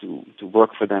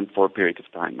work for them for a period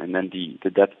of time, and then the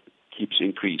debt keeps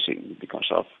increasing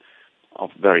because of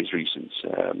various reasons.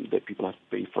 That people have to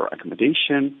pay for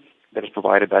accommodation that is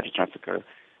provided by the trafficker,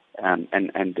 and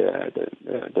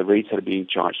the rates that are being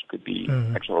charged could be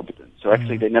exorbitant. So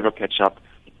actually, they never catch up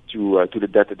to the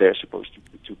debt that they're supposed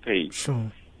to pay.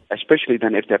 Sure. Especially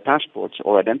then if their passports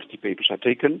or identity papers are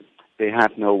taken, they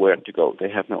have nowhere to go. They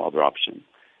have no other option.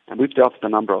 And we've dealt with a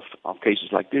number of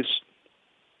cases like this,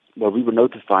 where we were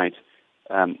notified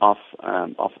of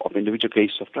individual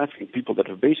cases of trafficking, people that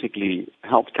were basically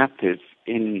held captive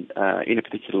in a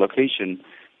particular location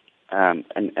and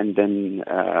then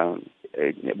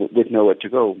with nowhere to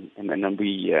go. And then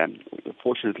we,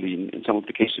 fortunately, in some of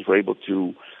the cases, were able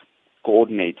to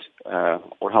coordinate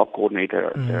or help coordinate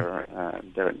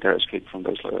their escape from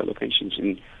those locations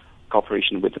in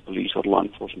cooperation with the police or law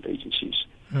enforcement agencies.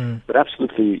 But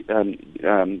absolutely,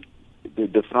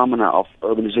 the phenomena of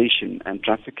urbanization and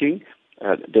trafficking,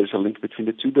 there's a link between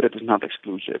the two, but it is not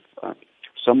exclusive.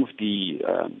 Some of the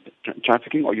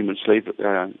trafficking or human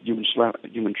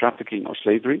trafficking or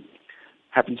slavery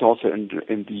happens also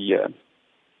in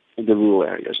the rural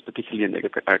areas, particularly in the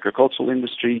agricultural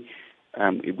industry.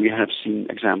 We have seen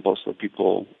examples where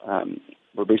people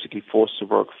were basically forced to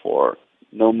work for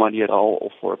no money at all or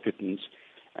for a pittance,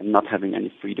 and not having any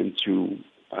freedom to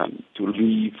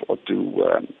leave or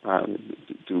to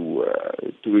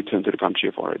return to the country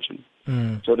of origin.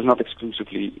 So it is not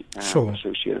exclusively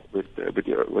associated with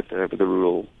the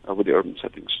rural with the urban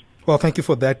settings. Well, thank you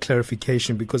for that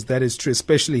clarification, because that is true,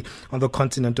 especially on the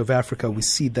continent of Africa. We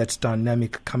see that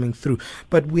dynamic coming through.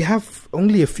 But we have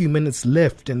only a few minutes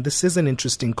left, and this is an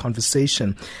interesting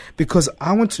conversation, because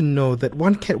I want to know that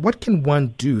what can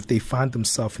one do if they find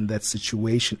themselves in that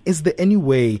situation? Is there any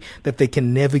way that they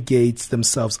can navigate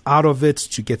themselves out of it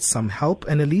to get some help,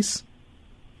 Annelize?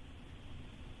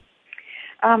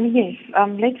 Yes.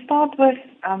 Let's start with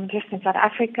just in South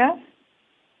Africa.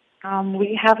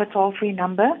 We have a toll-free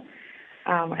number.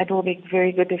 It will be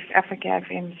very good if Africa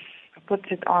FM puts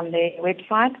it on their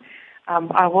website.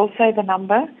 I will say the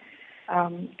number.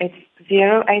 It's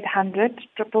 0800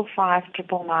 555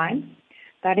 999.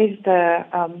 That is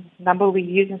the number we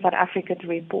use in South Africa to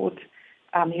report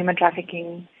human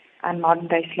trafficking and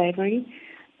modern-day slavery.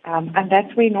 And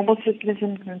that's where normal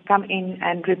citizens can come in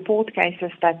and report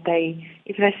cases that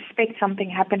if they suspect something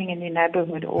happening in their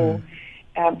neighborhood, or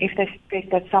if they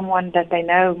suspect that someone that they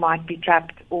know might be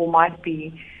trapped or might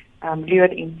be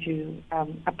lured into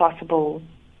a possible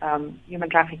human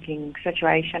trafficking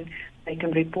situation, they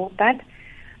can report that.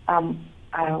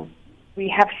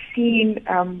 We have seen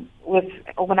with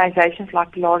organizations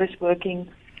like Polaris working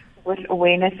with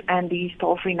awareness and these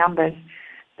toll-free numbers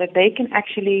that they can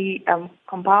actually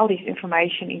compile this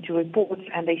information into reports,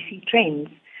 and they see trends,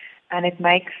 and it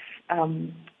makes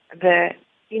the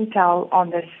intel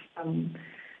on this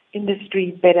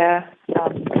industry better.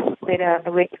 Better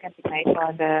arrests can be made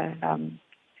by the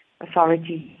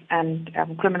authorities, and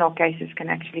criminal cases can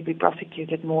actually be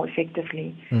prosecuted more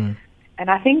effectively. And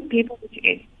I think people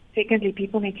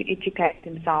need to educate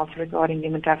themselves regarding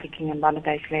human trafficking and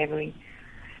modern-day slavery.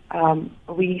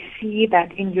 We see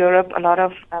that in Europe, a lot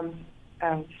of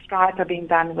strides are being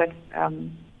done with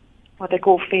what they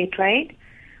call fair trade,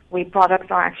 where products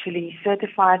are actually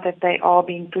certified that they are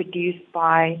being produced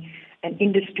by an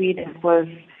industry that was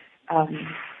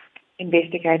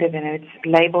investigated, and it's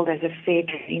labeled as a fair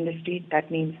trade industry. That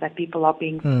means that people are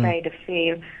being paid a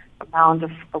fair amount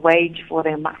of a wage for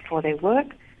their work.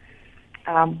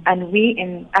 And we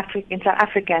in South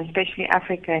Africa, and especially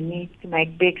Africa, need to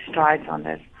make big strides on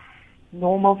this.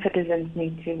 Normal citizens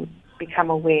need to become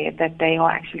aware that they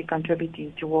are actually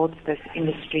contributing towards this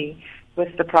industry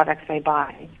with the products they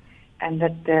buy, and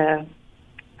that the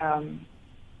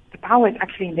power is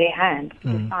actually in their hands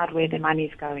to decide where their money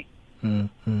is going.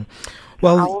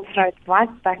 Well, I will throw it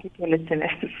right back at your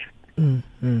listeners.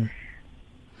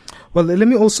 Well, let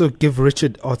me also give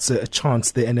Richard Otze a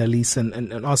chance there, Annelize,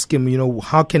 and ask him,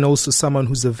 how can also someone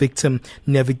who's a victim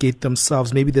navigate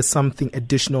themselves? Maybe there's something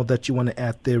additional that you want to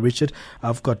add there, Richard.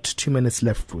 I've got 2 minutes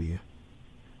left for you.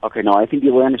 Okay, no, I think the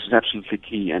awareness is absolutely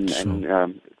key, and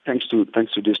thanks to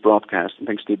this broadcast, and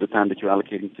thanks to the time that you're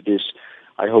allocating to this,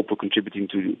 I hope we're contributing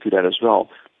to that as well.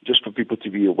 Just for people to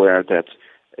be aware that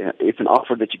if an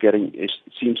offer that you're getting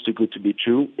seems too good to be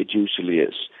true, it usually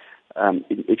is.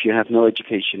 If you have no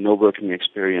education, no working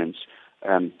experience,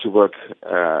 to work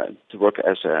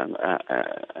as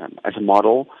a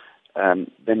model,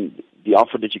 then the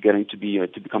offer that you're getting to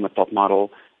become a top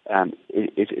model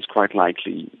is quite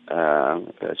likely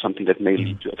something that may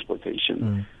lead to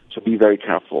exploitation. So be very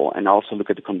careful, and also look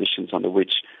at the conditions under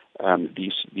which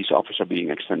these offers are being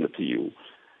extended to you.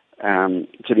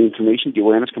 So the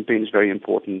awareness campaign is very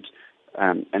important.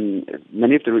 And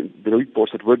many of the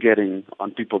reports that we're getting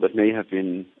on people that may have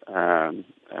been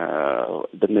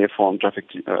that may have fallen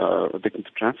victim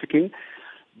to trafficking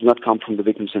do not come from the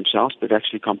victims themselves, but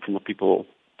actually come from the people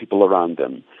around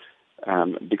them,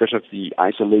 because of the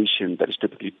isolation that is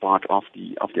typically part of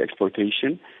the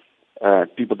exploitation.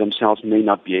 People themselves may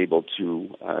not be able to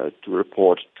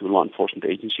report to law enforcement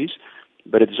agencies,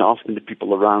 but it is often the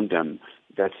people around them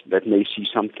that may see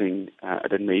something,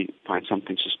 that may find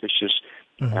something suspicious,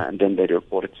 and then they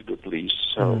report it to the police.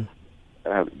 So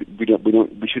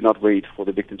we should not wait for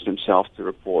the victims themselves to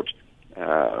report,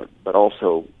 but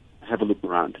also have a look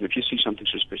around. And if you see something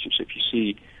suspicious, if you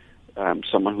see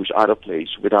someone who's out of place,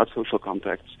 without social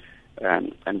contacts,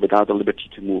 and without the liberty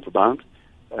to move about,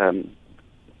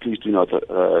 please do not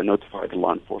notify the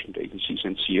law enforcement agencies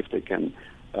and see if they can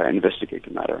investigate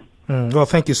the matter. Well,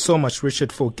 thank you so much,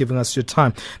 Richard, for giving us your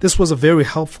time. This was a very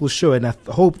helpful show, and I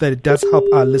hope that it does help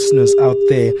our listeners out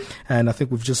there. And I think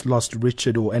we've just lost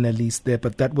Richard or Annelize there,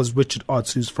 but that was Richard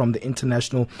Otts, who's from the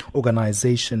International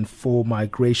Organization for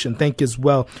Migration. Thank you as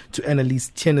well to Annelize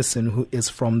Theunissen, who is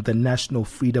from the National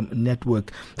Freedom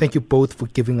Network. Thank you both for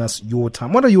giving us your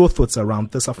time. What are your thoughts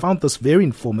around this? I found this very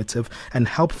informative and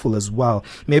helpful as well.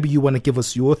 Maybe you want to give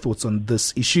us your thoughts on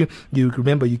this issue. You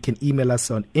remember you can email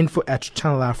us on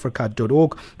info@channelafrica.org.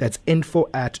 That's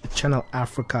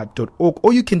info@channelafrica.org.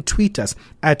 Or you can tweet us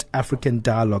at African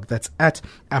Dialogue. That's at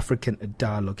African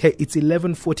Dialogue. Hey, it's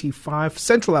 11:45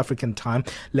 Central African time.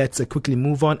 Let's quickly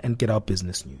move on and get our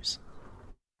business news.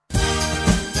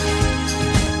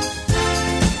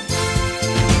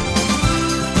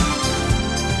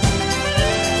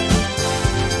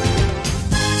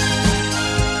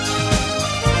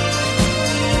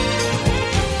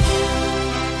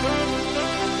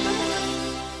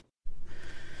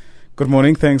 Good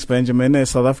morning. Thanks, Benjamin. A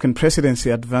South African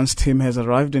presidency advance team has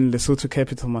arrived in Lesotho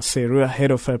capital Maseru ahead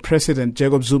of President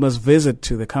Jacob Zuma's visit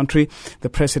to the country. The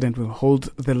president will hold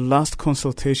the last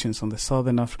consultations on the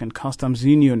Southern African Customs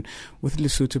Union with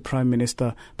Lesotho Prime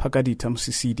Minister Pakadita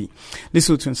Mosisili.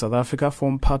 Lesotho and South Africa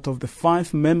form part of the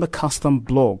 5-member custom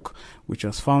bloc, which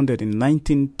was founded in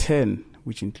 1910,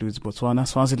 which includes Botswana,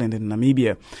 Swaziland, and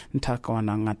Namibia.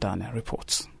 Ntakwana Ngatana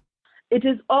reports. It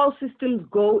is all systems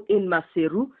go in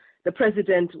Maseru. The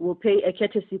president will pay a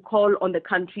courtesy call on the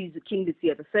country's King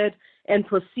Lesia III and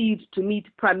proceed to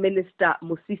meet Prime Minister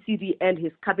Mosisili and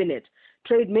his cabinet.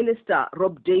 Trade Minister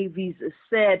Rob Davies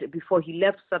said before he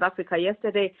left South Africa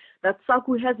yesterday that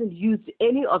SACU hasn't used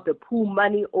any of the pool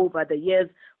money over the years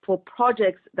for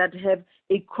projects that have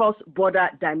a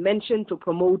cross-border dimension to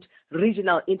promote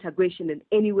regional integration in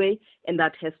any way, and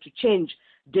that has to change.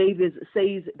 Davies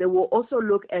says they will also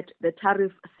look at the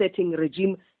tariff setting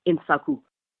regime in SACU.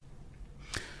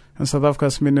 And South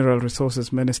Africa's Mineral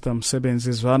Resources Minister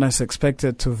Msebenzi Zwana is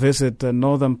expected to visit the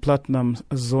Northern Platinum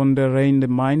Zondereinde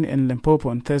mine in Limpopo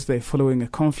on Thursday following a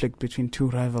conflict between two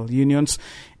rival unions,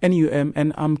 NUM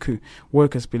and AMCU.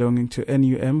 Workers belonging to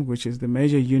NUM, which is the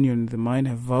major union in the mine,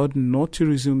 have vowed not to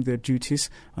resume their duties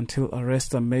until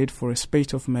arrests are made for a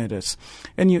spate of murders.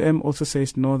 NUM also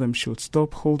says Northern should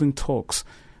stop holding talks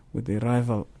with the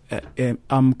rival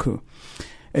AMCU.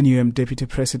 NUM Deputy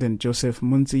President Joseph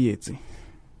Munziyetsi.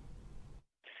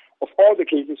 Of all the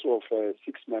cases of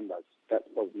 6 members, that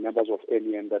of members of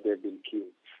NUM that have been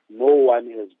killed, no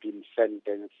one has been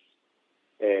sentenced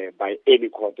by any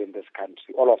court in this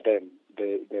country. All of them,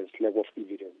 there's lack of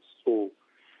evidence. So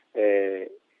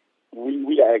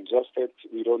we are exhausted.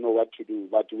 We don't know what to do.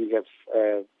 But we have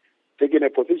taken a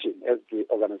position as the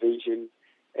organization.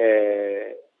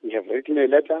 We have written a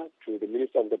letter to the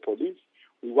Minister of the Police.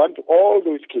 We want all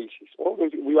those cases,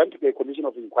 we want a commission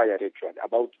of inquiry actually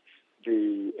about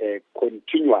the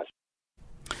continuous.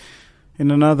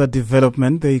 In another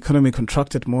development, the economy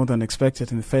contracted more than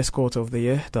expected in the first quarter of the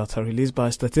year. Data released by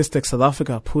Statistics South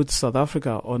Africa puts South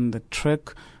Africa on the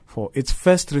track for its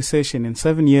first recession in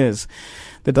 7 years.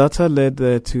 The data led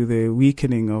to the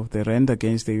weakening of the rand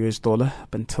against the US dollar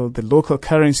up until the local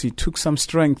currency took some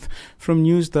strength from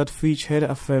news that Fitch had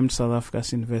affirmed South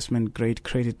Africa's investment-grade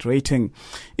credit rating.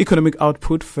 Economic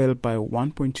output fell by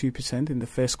 1.2% in the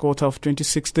first quarter of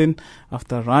 2016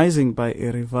 after rising by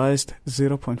a revised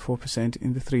 0.4%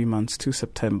 in the 3 months to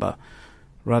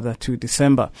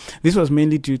December. This was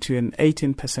mainly due to an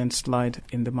 18% slide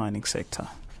in the mining sector.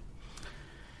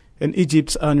 In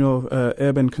Egypt's annual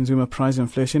urban consumer price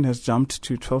inflation has jumped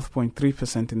to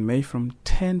 12.3% in May from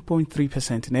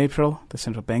 10.3% in April. The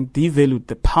central bank devalued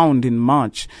the pound in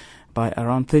March by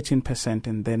around 13%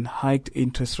 and then hiked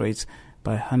interest rates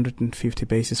by 150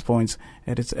 basis points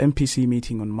at its MPC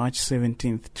meeting on March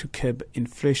 17th to curb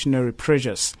inflationary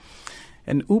pressures.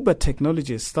 And Uber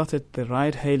Technologies started the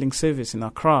ride-hailing service in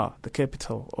Accra, the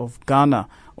capital of Ghana,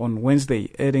 on Wednesday,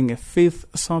 adding a 5th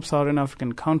sub-Saharan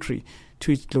African country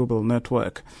to its global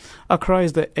network. Accra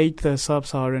is the 8th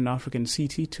sub-Saharan African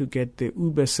city to get the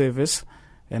Uber service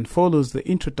and follows the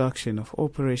introduction of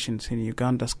operations in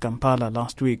Uganda's Kampala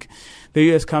last week.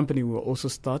 The US company will also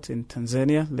start in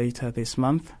Tanzania later this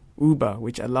month. Uber,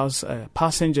 which allows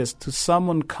passengers to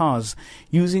summon cars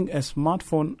using a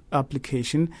smartphone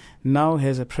application, now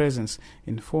has a presence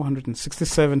in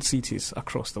 467 cities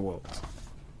across the world.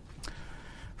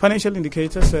 Financial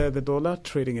indicators, the dollar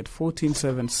trading at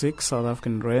 14.76, South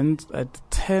African rand at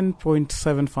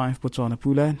 10.75, Botswana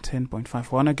Pula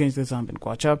 10.51 against the Zambian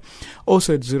Kwacha,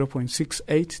 also at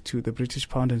 0.68 to the British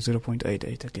pound and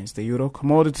 0.88 against the euro.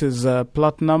 Commodities,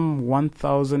 platinum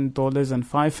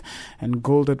 $1,000.05 and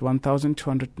gold at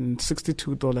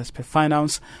 $1,262 per fine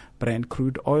ounce. Brent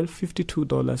crude oil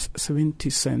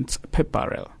 $52.70 per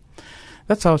barrel.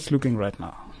 That's how it's looking right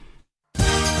now.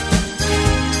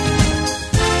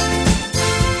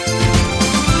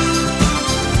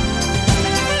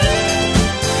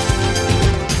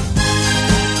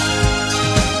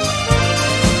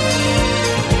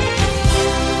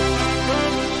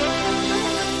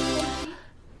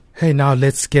 Hey, now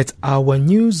let's get our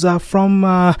news from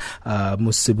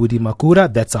Musibudi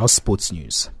Makura. That's our sports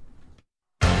news.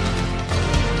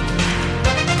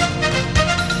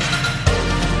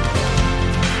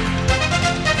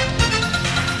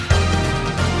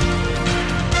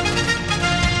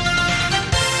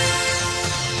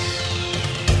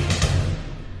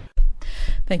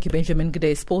 Thank you, Benjamin. Good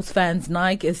day, sports fans.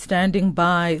 Nike is standing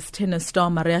by tennis star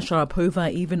Maria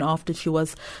Sharapova even after she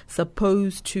was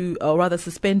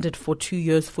suspended for 2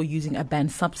 years for using a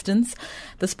banned substance.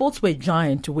 The sportswear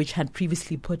giant, which had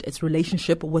previously put its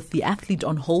relationship with the athlete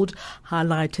on hold,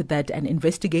 highlighted that an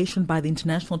investigation by the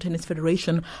International Tennis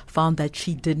Federation found that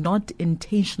she did not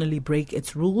intentionally break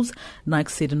its rules,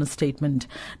 Nike said in a statement.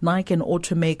 Nike and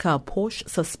automaker Porsche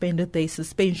suspended their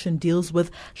suspension deals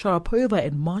with Sharapova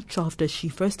in March after she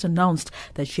first announced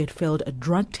that she had failed a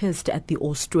drug test at the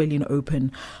Australian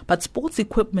Open. But sports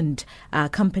equipment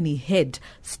company head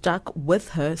stuck with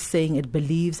her, saying it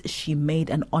believes she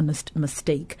made an honest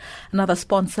mistake. Another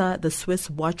sponsor, the Swiss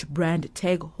watch brand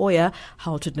Tag Heuer,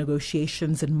 halted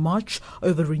negotiations in March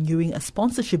over renewing a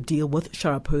sponsorship deal with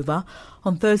Sharapova.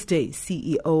 On Thursday,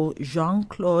 CEO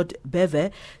Jean-Claude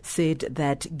Beve said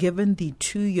that given the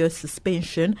 2-year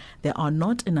suspension, they are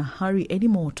not in a hurry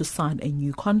anymore to sign a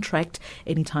new contract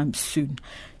anytime soon.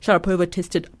 Sharapova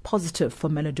tested positive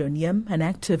for meldonium, an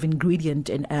active ingredient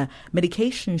in a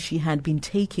medication she had been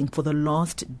taking for the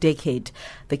last decade.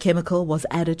 The chemical was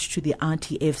added to the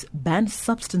ITF's banned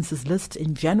substances list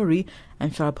in January,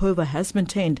 and Sharapova has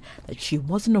maintained that she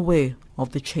wasn't aware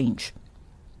of the change.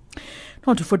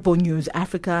 Now to football news.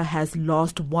 Africa has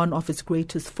lost one of its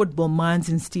greatest football minds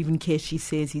in Stephen Keshi,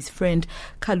 says his friend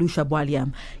Kalusha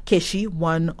Bwalia. Keshi,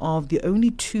 one of the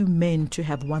only 2 men to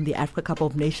have won the Africa Cup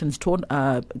of Nations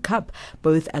Cup,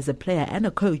 both as a player and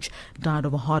a coach, died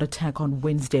of a heart attack on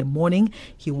Wednesday morning.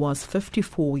 He was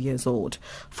 54 years old.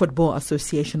 Football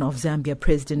Association of Zambia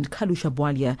President Kalusha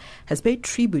Bwalia has paid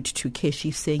tribute to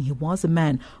Keshi, saying he was a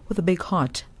man with a big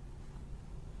heart.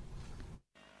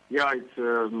 Yeah, it's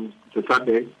a sad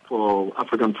day for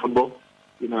African football,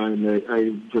 and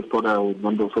I just thought I would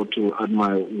want also to add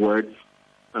my words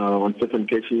on Stephen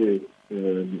Keshi.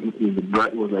 He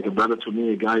was like a brother to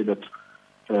me, a guy that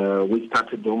we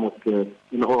started almost,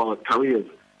 our careers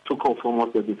took off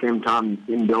almost at the same time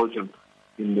in Belgium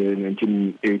in the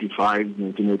 1985,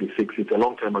 1986. It's a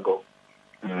long time ago,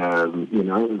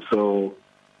 So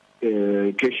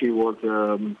Keshi was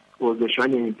a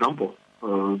shining example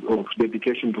of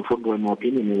dedication to football, in my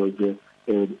opinion. He was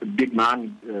a big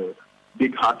man,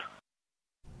 big heart.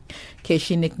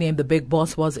 Keshi, nicknamed the Big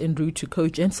Boss, was en route to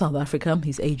coach in South Africa.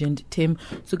 His agent Tim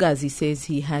Sugazi says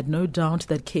he had no doubt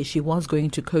that Keshi was going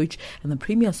to coach in the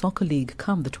Premier Soccer League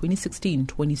come the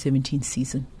 2016-2017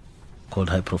 season. Called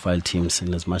high-profile teams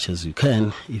in as much as you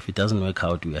can. If it doesn't work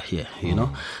out, we are here,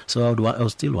 So I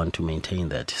would still want to maintain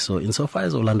that. So insofar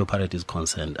as Orlando Pirates is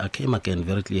concerned, I came again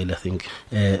very clearly. I think,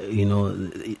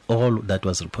 all that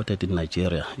was reported in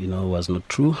Nigeria, was not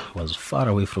true, was far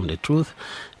away from the truth.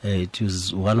 It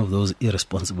was one of those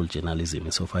irresponsible journalism,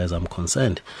 insofar as I'm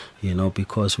concerned,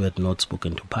 because we had not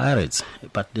spoken to Pirates.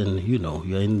 But then,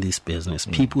 you're in this business.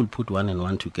 People put one and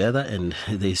one together and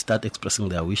they start expressing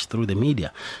their wish through the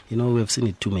media. We've seen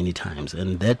it too many times,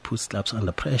 and that puts clubs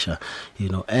under pressure,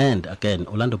 And again,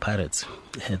 Orlando Pirates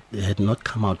had not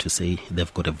come out to say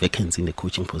they've got a vacancy in the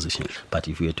coaching position. But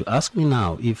if you were to ask me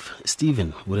now if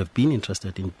Stephen would have been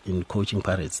interested in coaching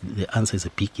Pirates, the answer is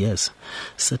a big yes,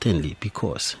 certainly,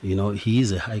 because, he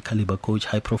is a high-caliber coach,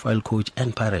 high-profile coach,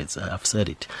 and Pirates, I've said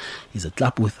it, is a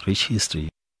club with rich history.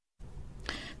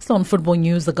 Still on football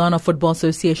news, the Ghana Football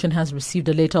Association has received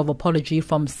a letter of apology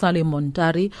from Salim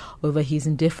Montari over his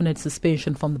indefinite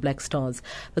suspension from the Black Stars.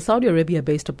 The Saudi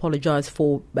Arabia-based apologized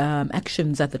for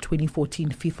actions at the 2014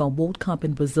 FIFA World Cup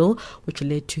in Brazil, which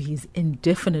led to his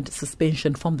indefinite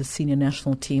suspension from the senior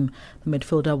national team. The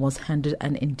midfielder was handed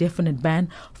an indefinite ban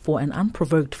for an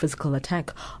unprovoked physical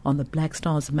attack on the Black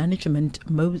Stars management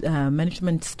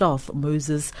staff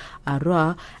Moses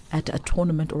Arua at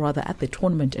the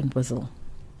tournament in Brazil.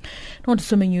 On to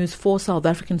swimming news, 4 South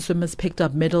African swimmers picked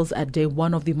up medals at day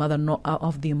 1 of the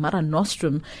Mare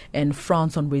Nostrum in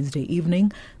France on Wednesday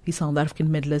evening. The South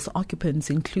African medalist occupants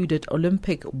included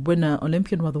Olympian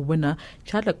winner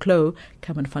Chad le Clos,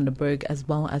 Cameron van der Berg, as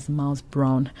well as Miles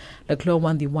Brown. Le Clos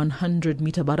won the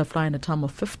 100-meter butterfly in a time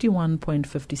of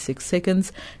 51.56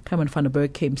 seconds. Cameron van der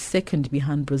Berg came second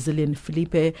behind Brazilian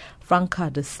Felipe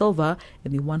Franca da Silva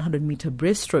in the 100-meter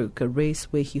breaststroke, a race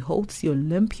where he holds the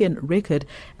Olympian record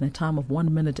in a time of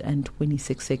 1 minute and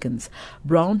 26 seconds.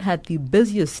 Brown had the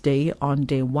busiest day on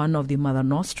day 1 of the Mare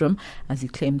Nostrum as he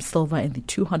claimed silver in the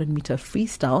 200-meter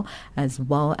freestyle as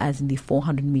well as in the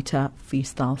 400-meter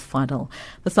freestyle final.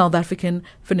 The South African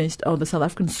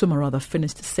swimmer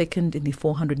finished second in the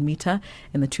 400-meter.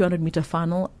 In the 200-meter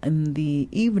final in the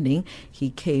evening, he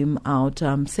came out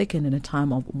second in a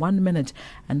time of 1 minute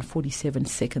and 47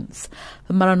 seconds.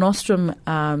 The Mare Nostrum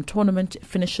tournament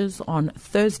finishes on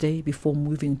Thursday before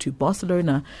moving to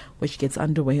Barcelona, which gets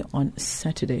underway on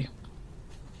Saturday.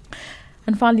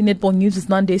 And finally, netball news is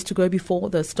 9 days to go before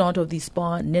the start of the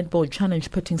Spa Netball Challenge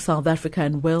pitting South Africa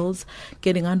and Wales,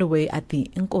 getting underway at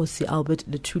the Nkosi Albert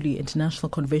Lutuli International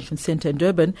Convention Centre in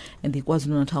Durban in the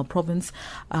KwaZulu-Natal province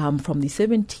from the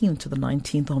 17th to the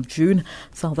 19th of June.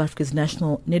 South Africa's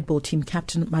national netball team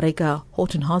captain Mareka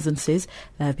Hortenhausen says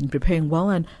they have been preparing well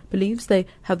and believes they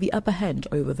have the upper hand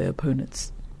over their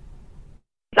opponents.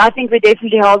 I think we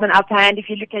definitely hold an upper hand if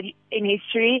you look at it in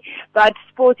history, but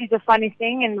sport is a funny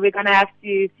thing and we're going to have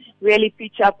to really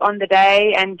pitch up on the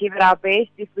day and give it our best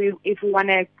if we want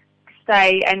to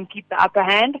stay and keep the upper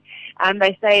hand.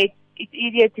 They say it's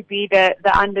easier to be the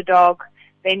underdog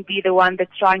than be the one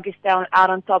that's trying to stay out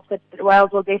on top. So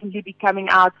Wales will definitely be coming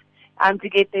out to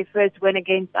get their first win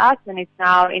against us, and it's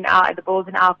now the ball's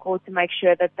in our court to make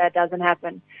sure that doesn't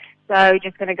happen. So we're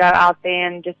just going to go out there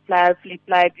and just hopefully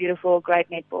play beautiful, great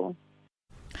netball.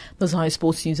 Those are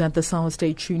sports news at this hour.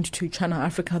 Stay tuned to Channel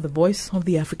Africa, the voice of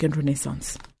the African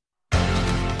Renaissance.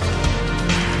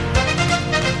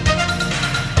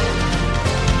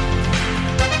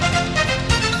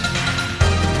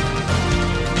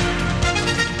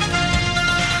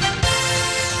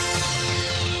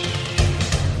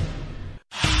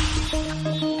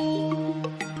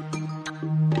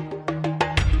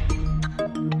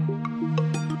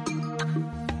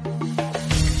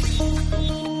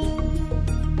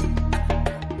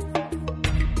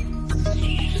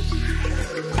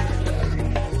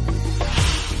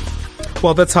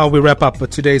 Well, that's how we wrap up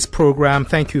today's program.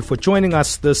 Thank you for joining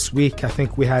us this week. I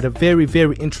think we had a very,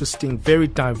 very interesting, very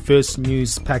diverse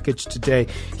news package today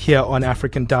here on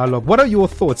African Dialogue. What are your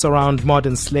thoughts around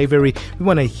modern slavery? We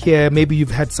want to hear, maybe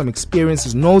you've had some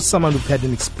experiences, know someone who've had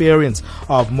an experience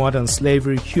of modern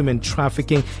slavery, human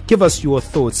trafficking. Give us your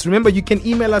thoughts. Remember, you can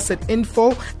email us at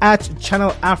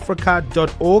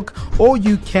info@channelafrica.org, or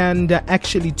you can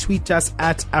actually tweet us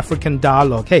at African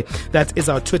Dialogue. Hey, that is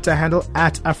our Twitter handle,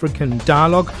 at African Dialogue.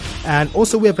 And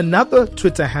also we have another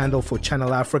Twitter handle for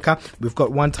Channel Africa. We've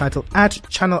got one title at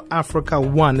Channel Africa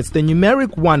 1. It's the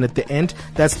numeric 1 at the end.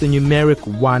 That's the numeric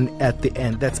 1 at the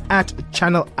end. That's at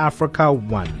Channel Africa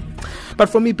 1. But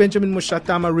for me, Benjamin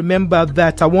Mushatama, remember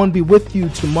that I won't be with you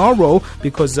tomorrow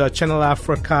because Channel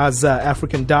Africa's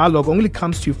African Dialogue only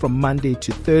comes to you from Monday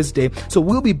to Thursday. So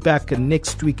we'll be back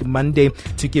next week, Monday,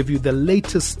 to give you the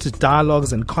latest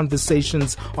dialogues and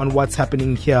conversations on what's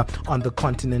happening here on the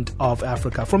continent of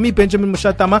Africa. From me, Benjamin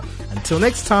Mushatama, until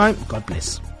next time, God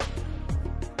bless.